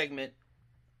other segment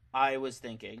I was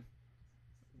thinking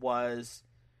was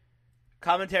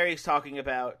commentaries talking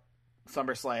about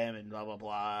SummerSlam and blah blah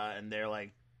blah, and they're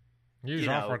like, use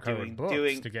offer code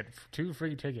books to get 2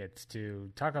 free tickets to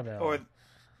Taco Bell. Or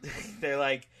they're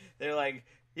like,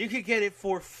 you could get it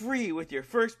for free with your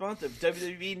first month of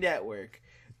WWE Network.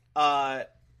 And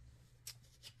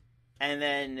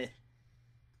then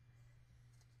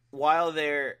while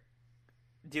they're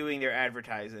doing their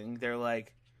advertising, they're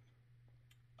like,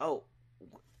 oh,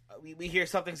 we hear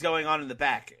something's going on in the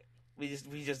back. We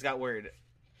just got word.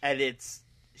 And it's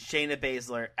Shayna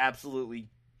Baszler absolutely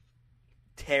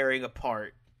tearing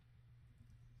apart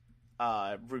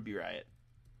Ruby Riott.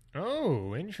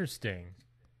 Oh, interesting.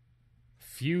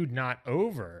 Feud not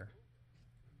over.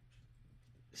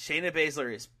 Shayna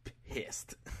Baszler is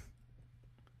pissed.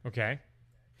 Okay.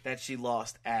 That she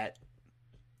lost at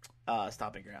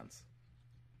Stomping Grounds.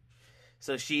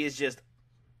 So she is just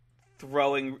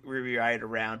throwing Ruby Riott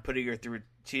around, putting her through.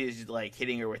 She is like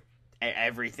hitting her with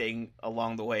everything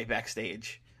along the way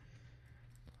backstage.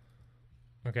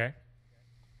 Okay.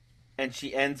 And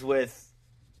she ends with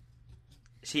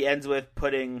she ends with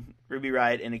putting Ruby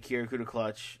Riott in a Kirifuda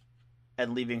clutch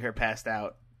and leaving her passed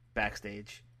out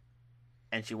backstage,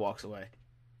 and she walks away.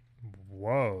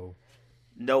 Whoa.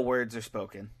 No words are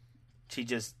spoken. She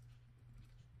just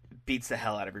beats the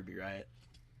hell out of Ruby Riott.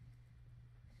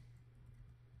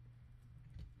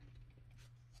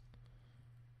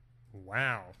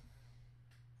 Wow.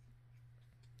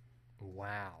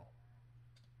 Wow.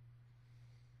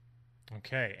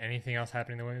 Okay. Anything else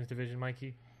happening in the women's division,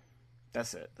 Mikey?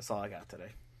 That's it. That's all I got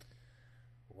today.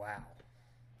 Wow.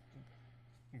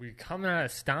 We're coming out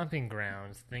of Stomping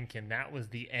Grounds thinking that was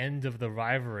the end of the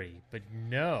rivalry, but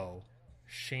no.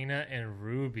 Shayna and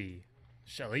Ruby,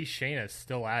 at least Shayna's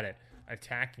still at it,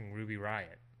 attacking Ruby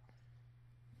Riott.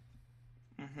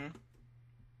 Mm-hmm.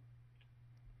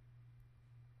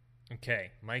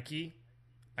 Okay, Mikey,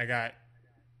 I got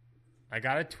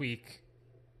a tweak,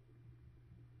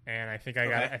 and I think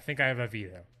I have a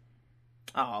veto.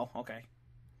 Oh, okay.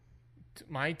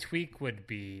 My tweak would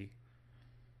be,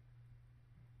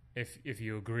 if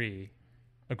you agree,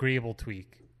 agreeable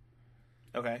tweak.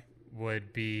 Okay.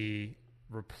 Would be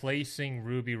replacing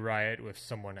Ruby Riott with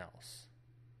someone else.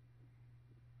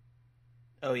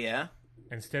 Oh, yeah?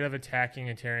 Instead of attacking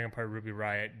and tearing apart Ruby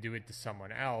Riott, do it to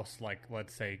someone else, like,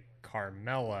 let's say,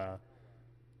 Carmella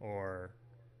or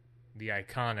the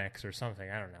Iconics or something.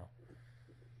 I don't know.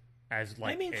 As,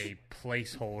 like, a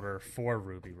placeholder for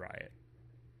Ruby Riott.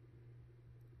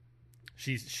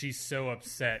 She's so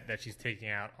upset that she's taking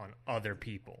out on other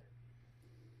people.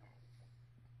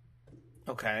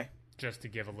 Okay. Just to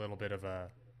give a little bit of a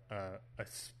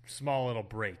small little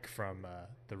break from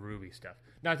the Ruby stuff.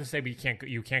 Not to say you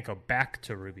can't go back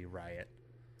to Ruby Riott,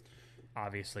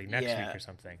 obviously next week or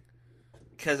something.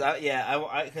 Because I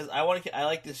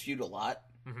like this feud a lot,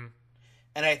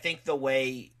 and I think the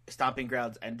way Stomping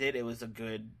Grounds ended, it was a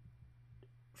good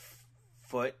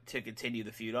foot to continue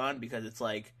the feud on, because it's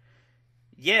like,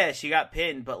 yeah, she got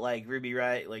pinned, but like Ruby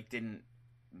Riott like didn't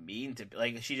mean to,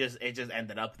 like it just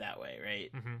ended up that way,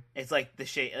 right? Mm-hmm. It's like the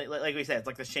Shane, like we said, it's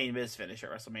like the Shane Miz finish at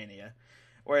WrestleMania,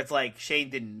 where it's like Shane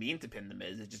didn't mean to pin the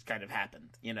Miz, it just kind of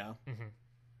happened, you know. Mm-hmm.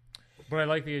 But I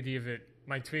like the idea of it.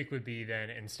 My tweak would be then,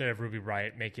 instead of Ruby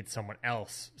Riott, make it someone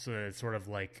else, so that it's sort of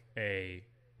like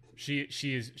she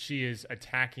is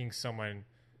attacking someone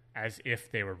as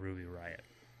if they were Ruby Riott.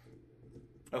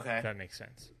 Okay, if that makes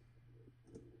sense.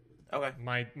 Okay,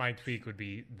 my tweak would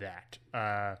be that.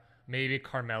 Maybe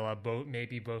Carmella, both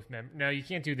members. No, you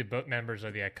can't do the both members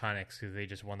of the Iconics because they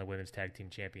just won the Women's Tag Team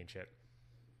Championship.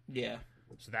 Yeah.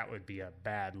 So that would be a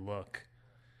bad look.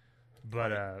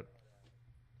 But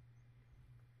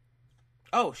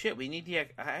oh shit,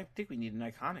 I think we need an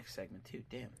Iconics segment too.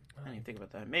 Damn, I didn't even think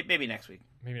about that. Maybe next week.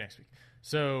 Maybe next week.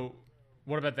 So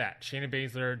what about that? Shayna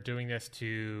Baszler doing this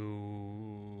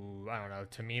to, I don't know,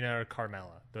 Tamina or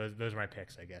Carmella. Those are my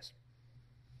picks, I guess.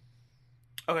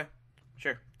 Okay.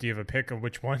 Sure. Do you have a pick of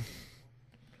which one?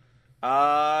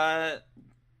 Let's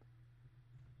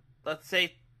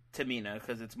say Tamina,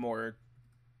 because it's more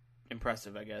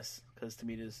impressive, I guess, because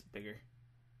Tamina's bigger.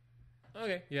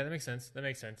 Okay, yeah, that makes sense.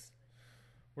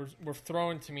 We're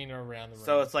throwing Tamina around the ring.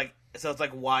 So it's like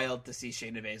wild to see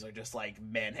Shayna Baszler just like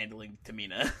manhandling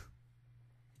Tamina.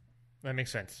 That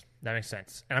makes sense.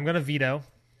 And I'm gonna veto.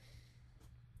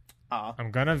 I'm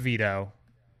gonna veto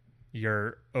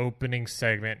your opening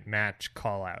segment match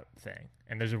call out thing.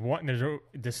 And there's a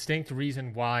distinct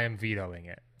reason why I'm vetoing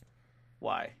it.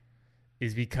 Why?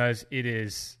 Is because it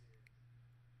is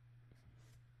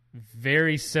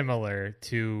very similar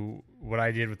to what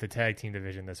I did with the tag team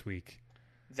division this week.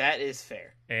 That is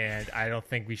fair. And I don't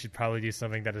think we should probably do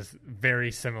something that is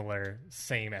very similar,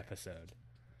 same episode.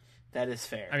 That is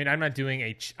fair. I mean, I'm not doing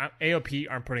AOP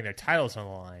aren't putting their titles on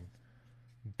the line,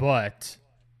 but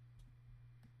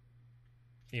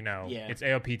you know, it's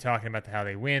AOP talking about how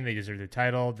they win, they deserve the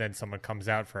title, then someone comes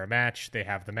out for a match, they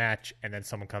have the match, and then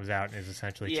someone comes out and is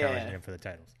essentially challenging them for the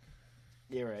titles.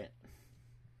 You're right.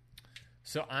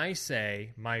 So I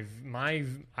say,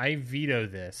 I veto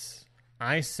this.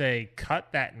 I say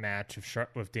cut that match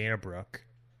with Dana Brooke.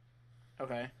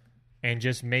 Okay. And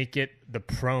just make it the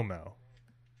promo.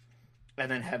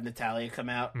 And then have Natalya come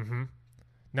out. Mm-hmm.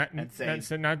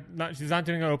 She's not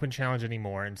doing an open challenge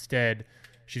anymore. Instead,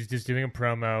 she's just doing a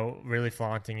promo, really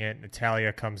flaunting it.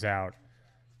 Natalya comes out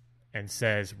and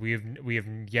says, "We have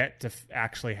yet to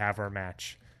actually have our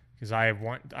match because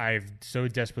I so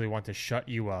desperately want to shut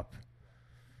you up."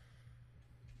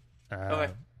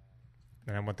 Okay.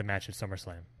 And I want the match at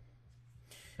SummerSlam.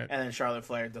 And then Charlotte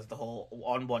Flair does the whole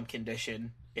on one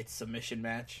condition: it's submission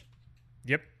match.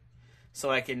 Yep. So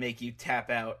I can make you tap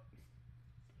out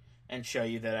and show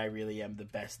you that I really am the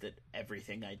best at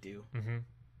everything I do. Mm-hmm.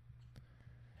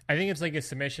 I think it's like a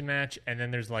submission match, and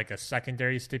then there's like a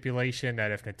secondary stipulation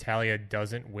that if Natalya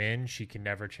doesn't win, she can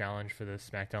never challenge for the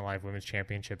SmackDown Live Women's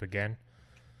Championship again.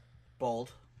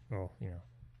 Bold. Well,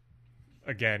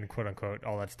 again, quote unquote,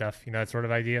 all that stuff. That sort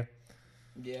of idea.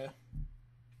 Yeah.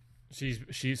 She's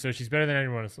better than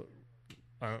anyone.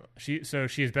 She is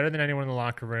better than anyone in the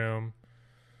locker room.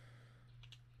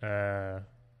 Et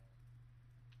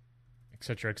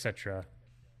cetera, et cetera.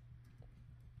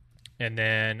 And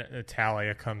then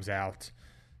Natalya comes out,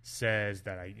 says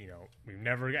that we've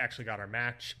never actually got our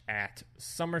match at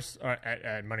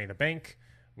at Money in the Bank.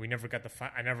 We never got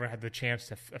I never had the chance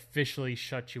to officially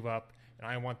shut you up, and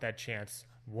I want that chance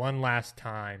one last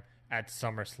time at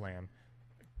SummerSlam.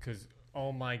 Because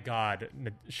oh my God,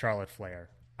 Charlotte Flair,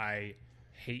 I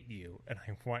hate you, and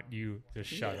I want you to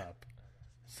shut up.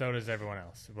 So does everyone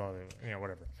else. Well,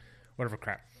 whatever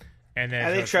crap. And then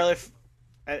I think Charlotte.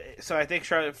 So I think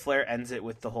Charlotte Flair ends it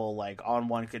with the whole on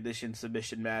one condition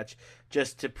submission match,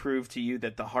 just to prove to you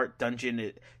that the Hart Dungeon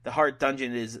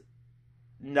is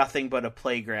nothing but a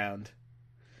playground,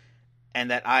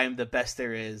 and that I am the best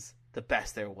there is, the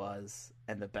best there was,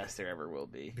 and the best there ever will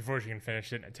be. Before she can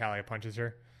finish it, Natalya punches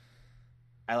her.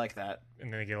 I like that.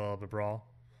 And then they get a little bit of brawl.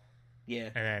 Yeah.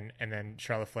 And then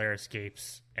Charlotte Flair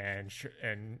escapes, and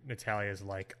Natalya's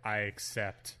like, I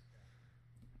accept.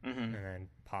 Mm-hmm. And then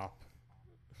pop.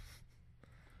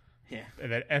 Yeah.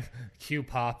 And then Q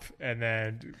pop, and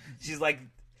then she's like,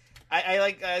 I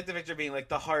like the picture being like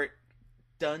the Hart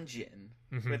Dungeon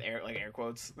with air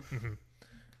quotes. Mm-hmm.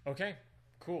 Okay,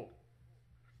 cool.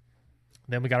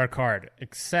 Then we got our card,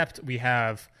 except we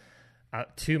have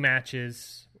 2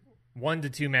 matches, 1 to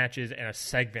 2 matches, and a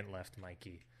segment left,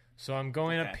 Mikey. So I'm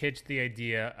going to pitch the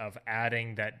idea of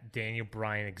adding that Daniel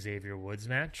Bryan Xavier Woods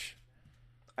match.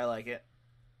 I like it.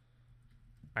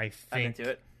 I think I'm into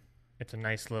it. It's a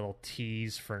nice little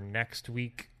tease for next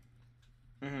week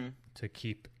to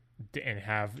keep and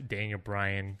have Daniel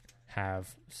Bryan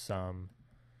have some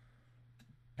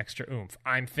extra oomph.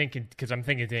 I'm thinking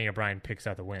Daniel Bryan picks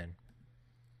out the win.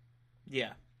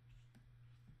 Yeah.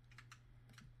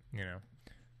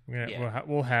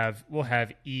 We'll have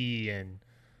E and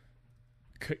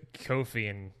Kofi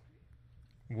in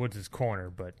Woods'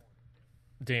 corner, but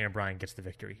Daniel Bryan gets the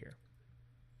victory here.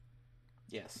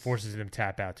 Yes. Forces him to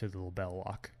tap out to the little bell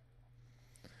lock.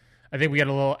 I think we got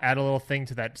add a little thing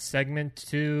to that segment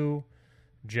too.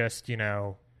 Just,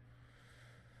 Summer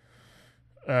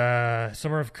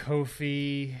of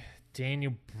Kofi,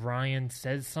 Daniel Bryan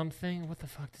says something. What the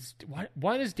fuck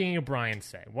why does Daniel Bryan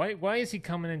say? Why is he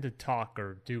coming in to talk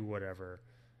or do whatever?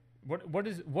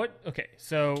 Okay,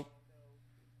 so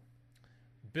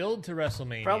build to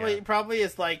WrestleMania. Probably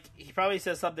is he probably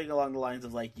says something along the lines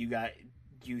of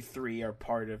you 3 are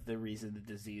part of the reason the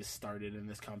disease started in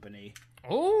this company.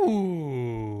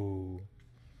 Oh,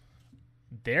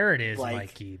 there it is,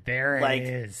 Mikey. There it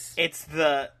is. It's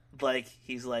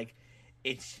he's like,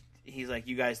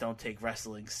 you guys don't take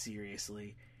wrestling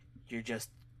seriously. You're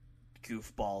just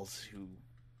goofballs who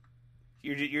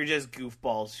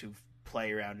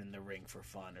play around in the ring for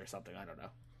fun or something. I don't know.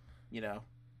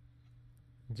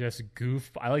 Just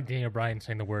goof. I like Daniel Bryan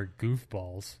saying the word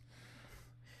goofballs.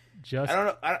 I don't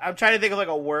know. I'm trying to think of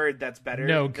a word that's better.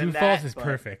 No, than goofballs is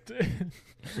perfect.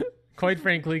 Quite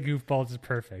frankly, goofballs is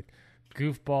perfect.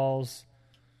 Goofballs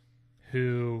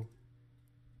who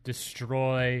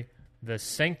destroy the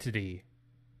sanctity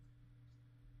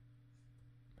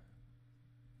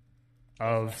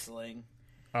of wrestling,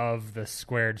 of the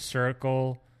squared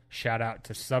circle. Shout out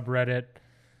to subreddit.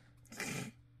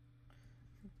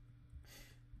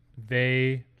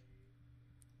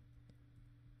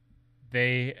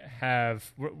 They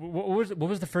have what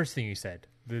was the first thing you said?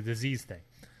 The disease thing.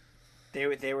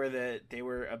 They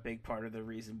were a big part of the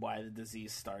reason why the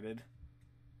disease started.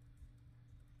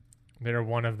 They're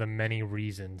one of the many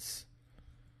reasons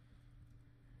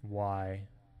why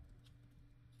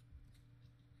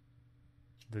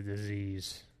the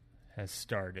disease has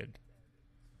started.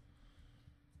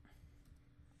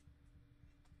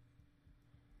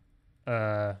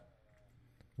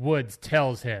 Woods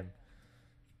tells him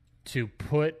to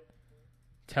put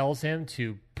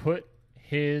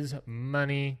his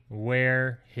money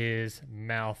where his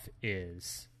mouth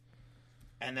is,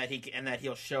 and that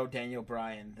he'll show Daniel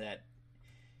Bryan that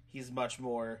he's much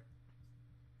more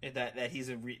that he's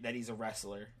a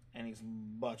wrestler, and he's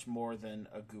much more than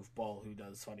a goofball who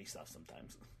does funny stuff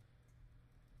sometimes.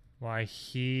 Why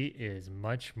he is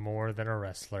much more than a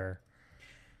wrestler.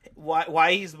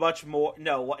 Why he's much more?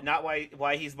 No, not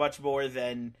why he's much more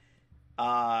than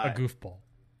a goofball.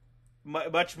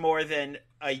 much more than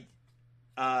a.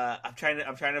 I'm trying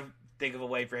to think of a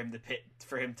way for him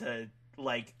to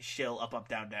like shill up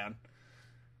down down.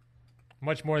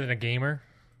 Much more than a gamer.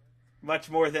 Much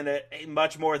more than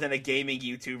a gaming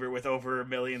YouTuber with over 1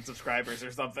 million subscribers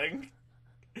or something.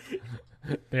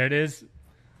 There it is.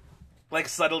 Like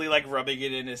subtly like rubbing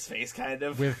it in his face, kind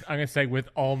of. I'm gonna say with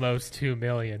almost 2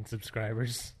 million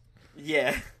subscribers.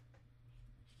 Yeah.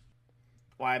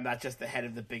 Why I'm not just the head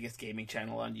of the biggest gaming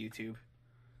channel on YouTube.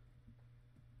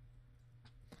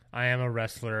 I am a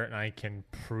wrestler and I can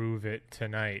prove it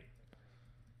tonight.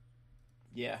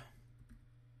 Yeah.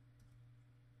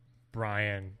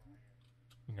 Brian,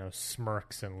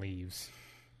 smirks and leaves.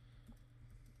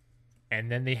 And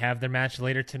then they have their match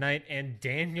later tonight, and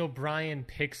Daniel Bryan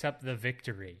picks up the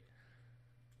victory.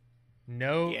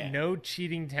 No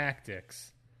cheating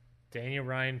tactics. Daniel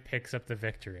Bryan picks up the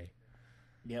victory.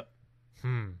 Yep.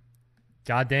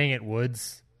 God dang it,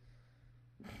 Woods.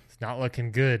 It's not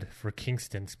looking good for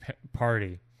Kingston's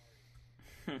party.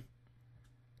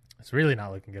 It's really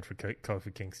not looking good for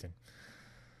Kofi Kingston.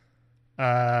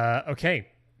 Okay,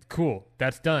 cool.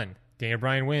 That's done. Daniel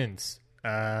Bryan wins.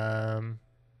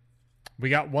 We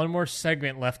got one more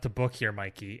segment left to book here,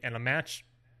 Mikey, and a match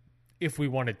if we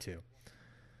wanted to.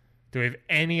 Do we have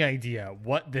any idea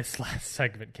what this last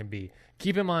segment can be?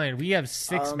 Keep in mind, we have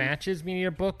 6 matches we need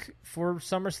to book for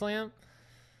SummerSlam.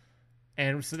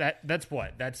 And so that's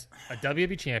what? That's a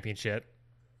WWE Championship,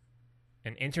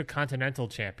 an Intercontinental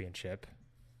Championship.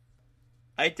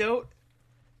 I don't...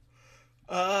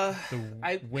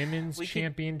 Women's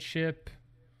Championship.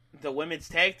 The Women's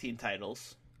Tag Team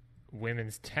titles.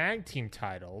 Women's Tag Team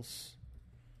titles.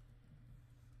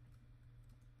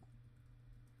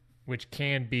 Which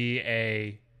can be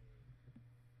a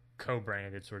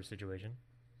co-branded sort of situation.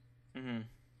 Mm-hmm.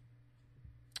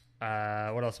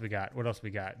 What else we got?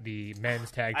 The men's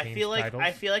tag team titles.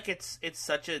 I feel like it's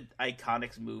such an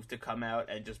iconic move to come out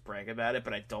and just brag about it,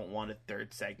 but I don't want a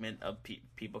third segment of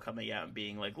people coming out and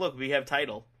being like, "Look, we have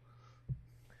title."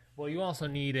 Well, you also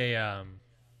need a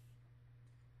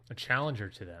challenger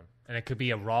to them, and it could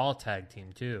be a Raw tag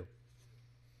team too.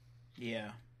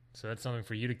 Yeah. So that's something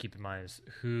for you to keep in mind is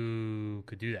who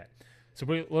could do that. So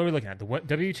what are we looking at? The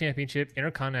WWE Championship,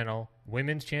 Intercontinental,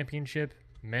 Women's Championship,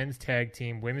 Men's Tag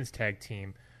Team, Women's Tag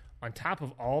Team. On top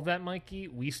of all of that, Mikey,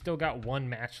 we still got one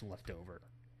match left over.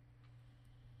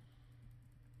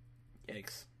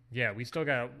 Yikes. Yeah, we still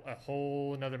got a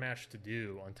whole another match to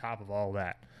do on top of all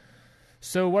that.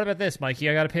 So what about this, Mikey?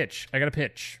 I got a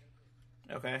pitch.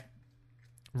 Okay.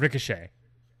 Ricochet.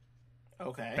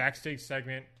 Okay. Backstage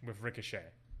segment with Ricochet.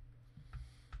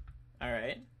 All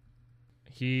right.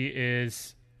 He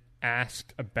is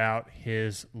asked about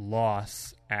his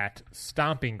loss at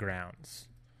Stomping Grounds.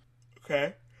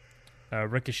 Okay.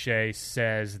 Ricochet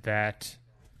says that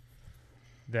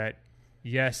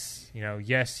yes,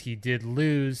 he did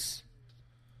lose,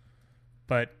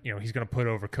 but he's going to put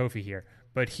over Kofi here.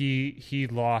 But he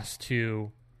lost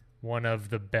to one of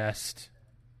the best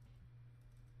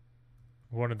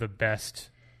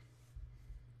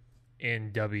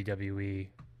in WWE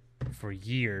for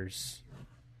years,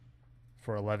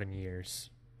 for 11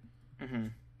 years. Mm-hmm.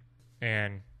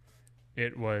 And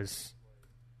it was,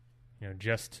 it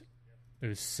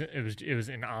was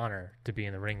an honor to be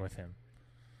in the ring with him.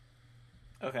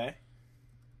 Okay.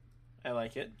 I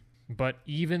like it. But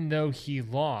even though he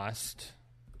lost,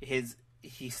 he's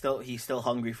still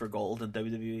hungry for gold in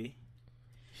WWE.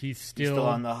 He's still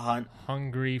on the hunt.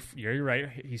 Hungry. You're right.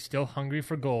 He's still hungry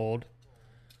for gold.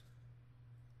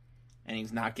 And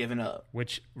he's not giving up.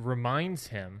 Which reminds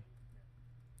him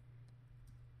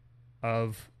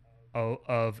of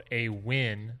a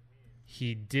win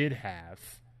he did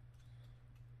have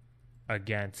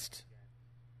against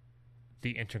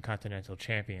the Intercontinental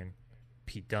Champion,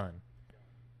 Pete Dunne.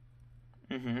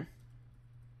 Mm-hmm.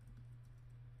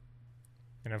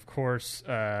 And of course,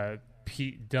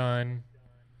 Pete Dunne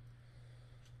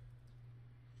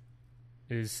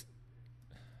has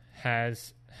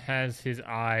his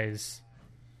eyes,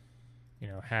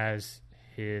 has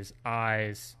his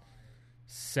eyes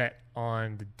set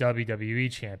on the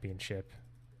WWE Championship.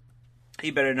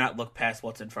 He better not look past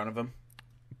what's in front of him.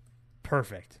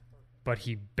 Perfect. But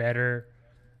he better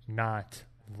not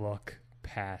look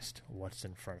past what's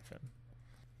in front of him.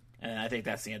 And I think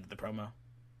that's the end of the promo.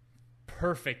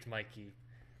 Perfect, Mikey.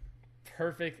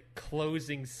 Perfect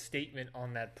closing statement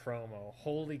on that promo.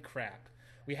 Holy crap.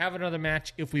 We have another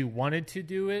match if we wanted to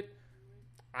do it.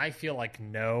 I feel like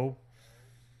no.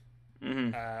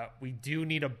 Mm-hmm. We do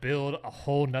need to build a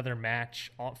whole nother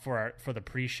match for the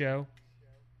pre-show.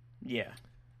 Yeah.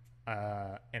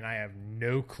 and I have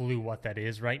no clue what that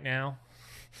is right now.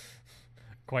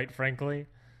 Quite frankly,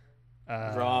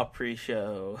 Raw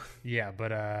pre-show. yeah,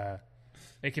 but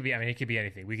it could be. I mean, it could be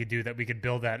anything. We could do that. We could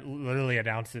build that. Literally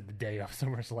announce it the day of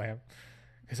SummerSlam,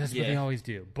 because that's what they always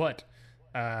do. But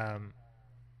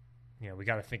we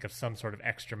got to think of some sort of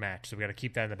extra match, so we got to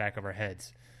keep that in the back of our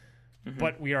heads. Mm-hmm.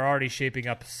 But we are already shaping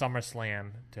up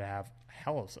SummerSlam to have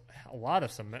a lot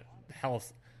of some hell.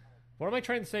 What am I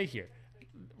trying to say here?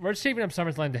 We're shaping up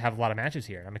SummerSlam to have a lot of matches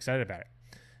here. I'm excited about it.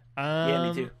 Yeah,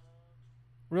 me too.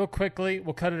 Real quickly,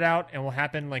 we'll cut it out and we'll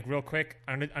happen like real quick.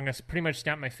 I'm gonna pretty much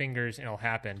snap my fingers and it'll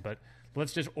happen. But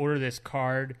let's just order this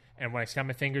card, and when I snap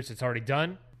my fingers, it's already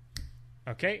done.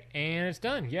 Okay, and it's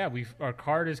done. Yeah, our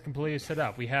card is completely set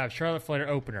up. We have Charlotte Flair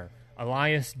opener,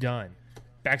 Elias Dunn,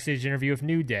 backstage interview with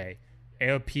New Day,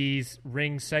 AOP's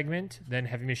ring segment, then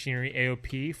Heavy Machinery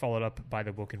AOP, followed up by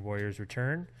the Woken Warriors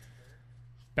return,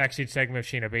 backstage segment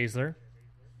of Shayna Baszler,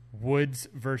 Woods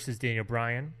versus Daniel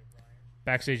Bryan,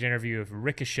 backstage interview of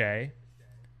Ricochet,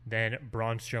 then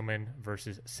Braun Strowman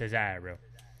versus Cesaro.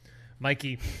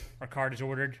 Mikey, our card is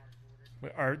ordered.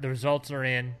 The results are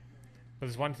in. But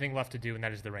there's one thing left to do, and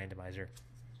that is the randomizer.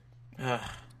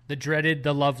 The dreaded,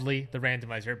 the lovely, the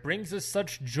randomizer. It brings us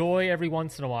such joy every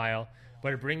once in a while,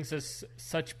 but it brings us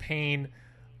such pain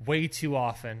way too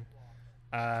often.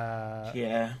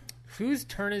 Yeah. Whose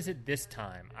turn is it this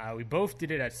time? We both did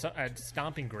it at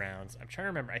Stomping Grounds. I'm trying to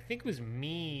remember. I think it was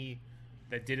me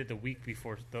that did it the week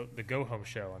before the Go Home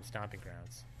show on Stomping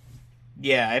Grounds.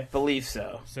 Yeah, I believe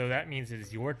so. So that means it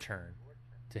is your turn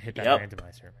to hit that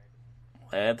randomizer.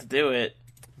 Let's do it.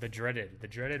 The dreaded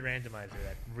randomizer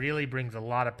that really brings a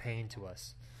lot of pain to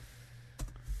us.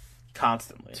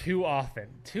 Constantly. Too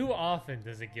often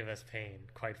does it give us pain,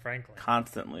 quite frankly.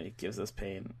 Constantly it gives us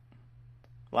pain.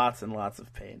 Lots and lots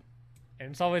of pain.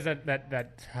 And it's always that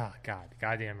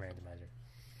goddamn randomizer.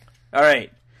 All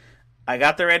right. I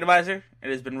got the randomizer. It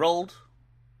has been rolled.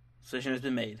 Decision has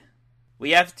been made.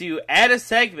 We have to add a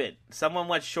segment. Someone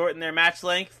went short in their match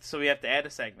length, so we have to add a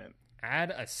segment.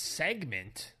 Add a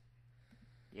segment?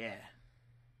 Yeah.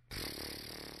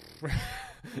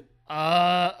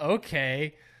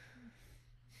 Okay.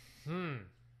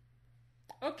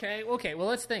 Okay. Well,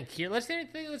 let's think here. Let's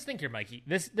think here, Mikey.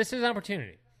 This is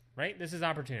opportunity, right? This is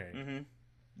opportunity. Mm-hmm.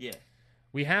 Yeah.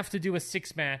 We have to do a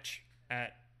 6-match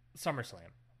at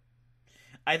SummerSlam.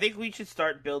 I think we should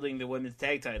start building the women's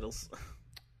tag titles.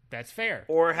 That's fair.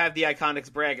 Or have the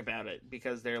Iconics brag about it,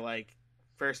 because they're like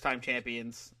first-time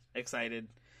champions. Excited.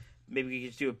 Maybe we could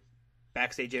just do a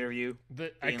backstage interview.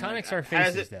 The Iconics are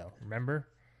faces, though. Remember?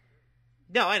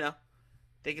 No, I know.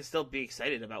 They can still be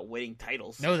excited about winning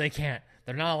titles. No, they can't.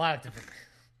 They're not allowed to.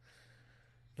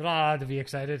 They're not allowed to be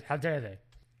excited. How dare they?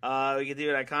 We could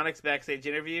do an Iconics backstage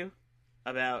interview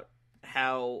about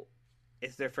how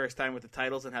it's their first time with the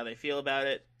titles and how they feel about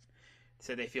it.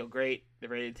 So they feel great. They're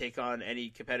ready to take on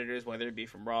any competitors, whether it be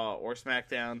from Raw or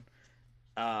SmackDown.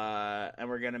 And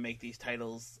we're going to make these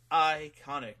titles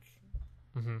iconic.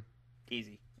 Mm-hmm.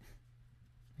 Easy.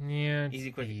 Yeah.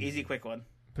 Easy, quick one.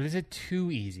 But is it too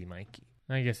easy, Mikey?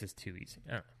 I guess it's too easy.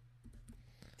 I don't know.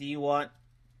 Do you want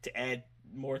to add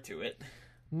more to it?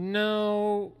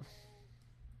 No,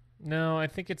 I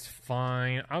think it's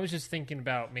fine. I was just thinking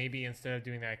about maybe instead of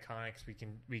doing the Iconics,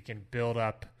 we can build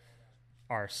up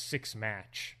our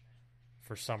 6-match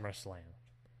for SummerSlam.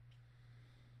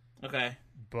 Okay.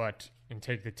 And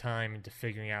take the time into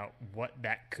figuring out what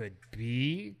that could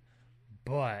be,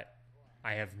 but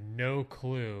I have no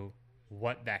clue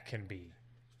what that can be.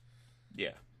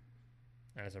 Yeah.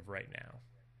 As of right now.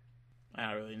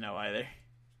 I don't really know either.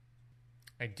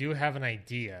 I do have an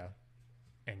idea,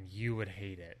 and you would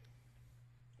hate it.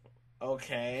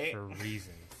 Okay. For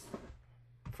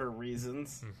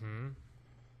reasons. Mm-hmm.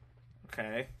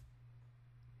 Okay.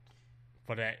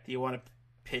 But do you want to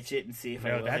pitch it and see if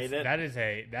I will hate it? That is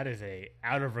a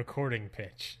out of recording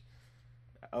pitch.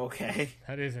 Okay.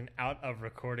 That is an out of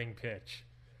recording pitch.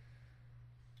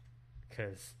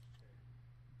 Because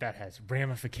that has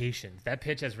ramifications. That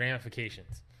pitch has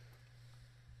ramifications.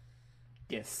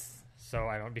 Yes. So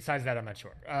I don't. Besides that, I'm not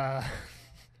sure.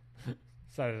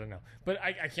 So I don't know. But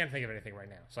I can't think of anything right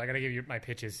now. So I got to give you my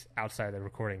pitches outside of the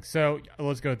recording. So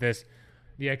let's go with this.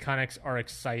 The Iconics are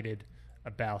excited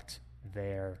about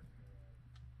their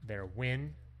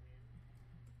win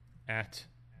at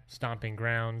Stomping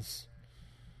Grounds.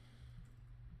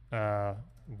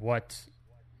 What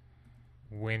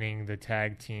winning the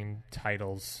tag team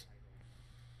titles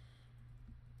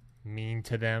mean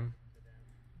to them.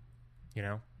 You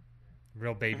know?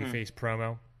 Real babyface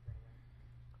promo.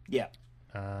 Yeah.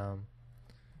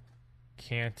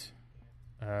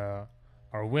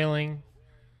 Our are willing,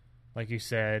 like you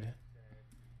said,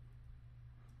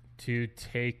 to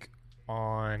take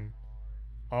on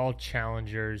all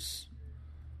challengers,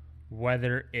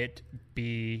 whether it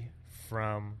be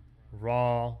from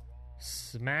Raw,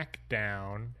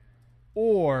 SmackDown,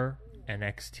 or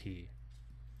NXT.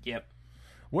 Yep.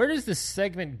 Where does this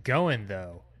segment going,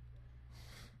 though?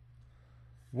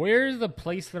 Where's the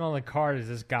placement on the card is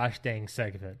this gosh dang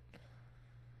segment?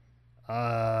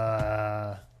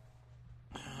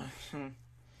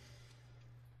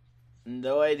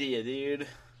 No idea, dude.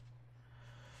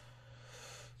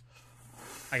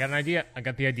 I got an idea. I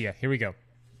got the idea. Here we go.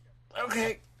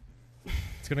 Okay.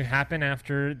 It's going to happen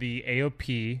after the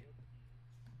AOP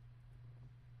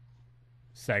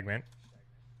segment.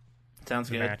 Sounds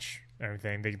The good. match,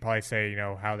 everything. They can probably say,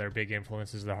 how their big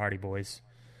influences are the Hardy Boys.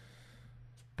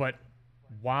 But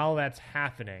while that's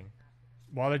happening,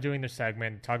 while they're doing their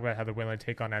segment, talk about how they're willing to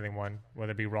take on anyone,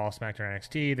 whether it be Raw, SmackDown, or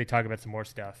NXT. They talk about some more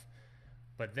stuff.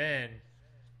 But then,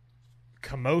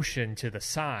 commotion to the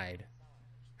side.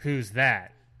 Who's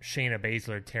that? Shayna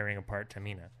Baszler tearing apart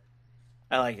Tamina.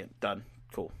 I like it. Done.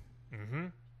 Cool.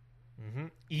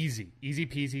 Easy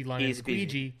peasy, lemon Easy peasy.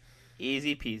 squeegee.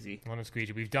 Easy peasy. Lemon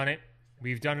squeegee. We've done it.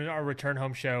 We've done our return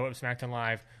home show of SmackDown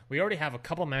Live. We already have a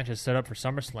couple matches set up for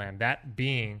SummerSlam, that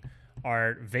being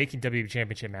our vacant WWE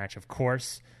Championship match, of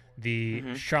course,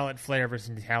 the Charlotte Flair versus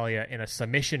Natalya in a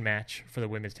submission match for the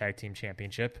Women's Tag Team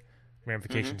Championship.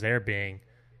 Ramifications there being,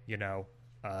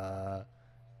 Natalie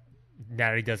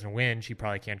doesn't win, she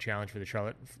probably can't challenge for the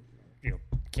Charlotte,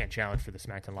 can't challenge for the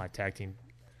SmackDown Live Tag Team.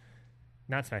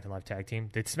 Not SmackDown Live Tag Team,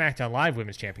 the SmackDown Live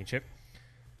Women's Championship.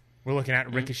 We're looking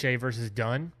at Ricochet versus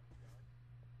Dunn.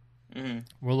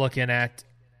 We're looking at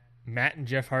Matt and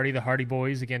Jeff Hardy, the Hardy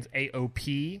Boys, against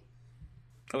AOP.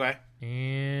 Okay.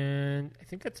 And I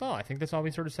think that's all. I think that's all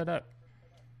we sort of set up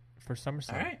for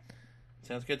SummerSlam. All right.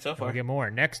 Sounds good so We'll far. get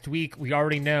more. Next week, we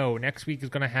already know. Next week is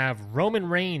going to have Roman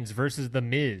Reigns versus The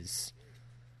Miz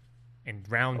in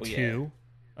round 2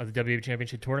 of the WWE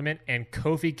Championship Tournament, and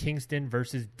Kofi Kingston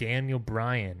versus Daniel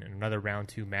Bryan in another round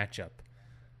 2 matchup.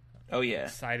 Oh, yeah.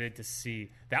 Excited to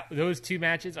see that. Those 2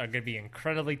 matches are going to be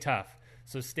incredibly tough.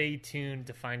 So stay tuned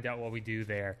to find out what we do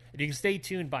there. And you can stay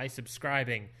tuned by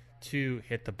subscribing to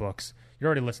Hit the Books. You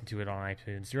already listened to it on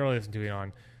iTunes. You already listened to it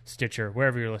on Stitcher,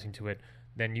 wherever you're listening to it.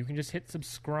 Then you can just hit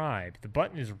subscribe. The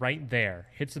button is right there.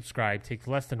 Hit subscribe. Takes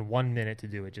less than 1 minute to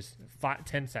do it. Just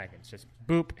 10 seconds. Just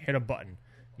boop, hit a button.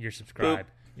 You're subscribed.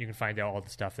 Boop. You can find out all the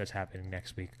stuff that's happening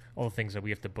next week. All the things that we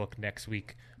have to book next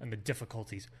week and the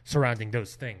difficulties surrounding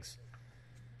those things.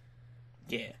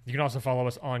 Yeah. You can also follow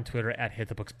us on Twitter at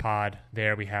HitTheBooksPod.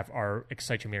 There we have our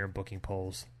Excite-Your-Meter booking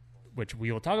polls, which we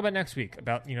will talk about next week,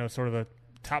 about, sort of the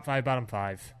top 5, bottom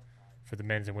 5 for the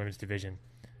men's and women's division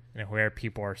and where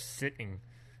people are sitting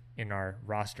in our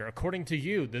roster. According to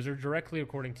you, those are directly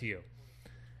according to you.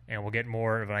 And we'll get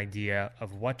more of an idea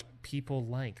of what people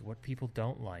like, what people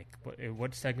don't like,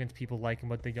 what segments people like and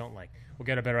what they don't like. We'll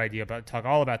get a better idea talk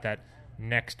all about that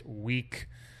next week.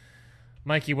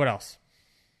 Mikey, what else?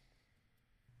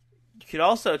 You could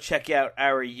also check out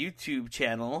our YouTube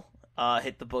channel,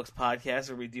 Hit the Books Podcast,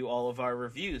 where we do all of our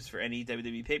reviews for any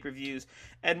WWE pay-per-views,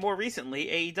 and more recently,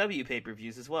 AEW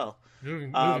pay-per-views as well.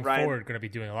 Moving Ryan, forward, going to be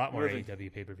doing a lot more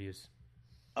AEW pay-per-views.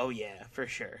 Oh, yeah, for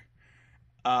sure.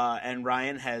 And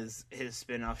Ryan has his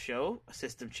spin-off show,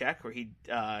 System Check, where he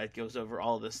goes over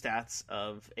all the stats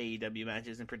of AEW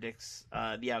matches and predicts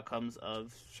the outcomes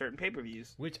of certain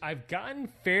pay-per-views. Which I've gotten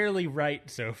fairly right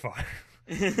so far.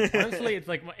 Honestly, it's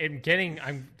like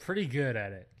I'm pretty good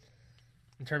at it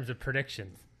in terms of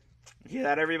predictions. You hear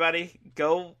that, everybody?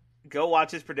 Go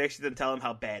watch his predictions and tell him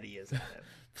how bad he is at it.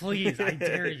 Please, I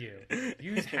dare you.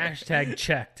 Use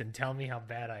 #checked and tell me how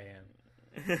bad I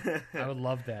am. I would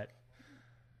love that.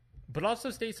 But also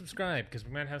stay subscribed, because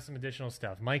we might have some additional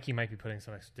stuff. Mikey might be putting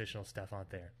some additional stuff out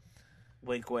there.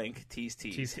 Wink, wink, tease,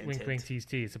 tease. Hint, Wink, hint. wink, tease,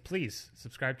 tease. So please,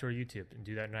 subscribe to our YouTube and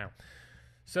do that now.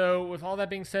 So with all that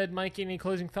being said, Mikey, any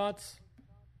closing thoughts?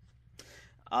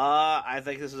 I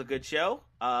think this was a good show.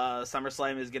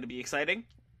 SummerSlam is going to be exciting,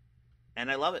 and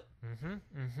I love it.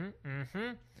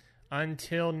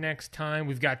 Until next time,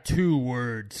 we've got 2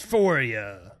 words for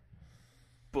you.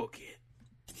 Book it.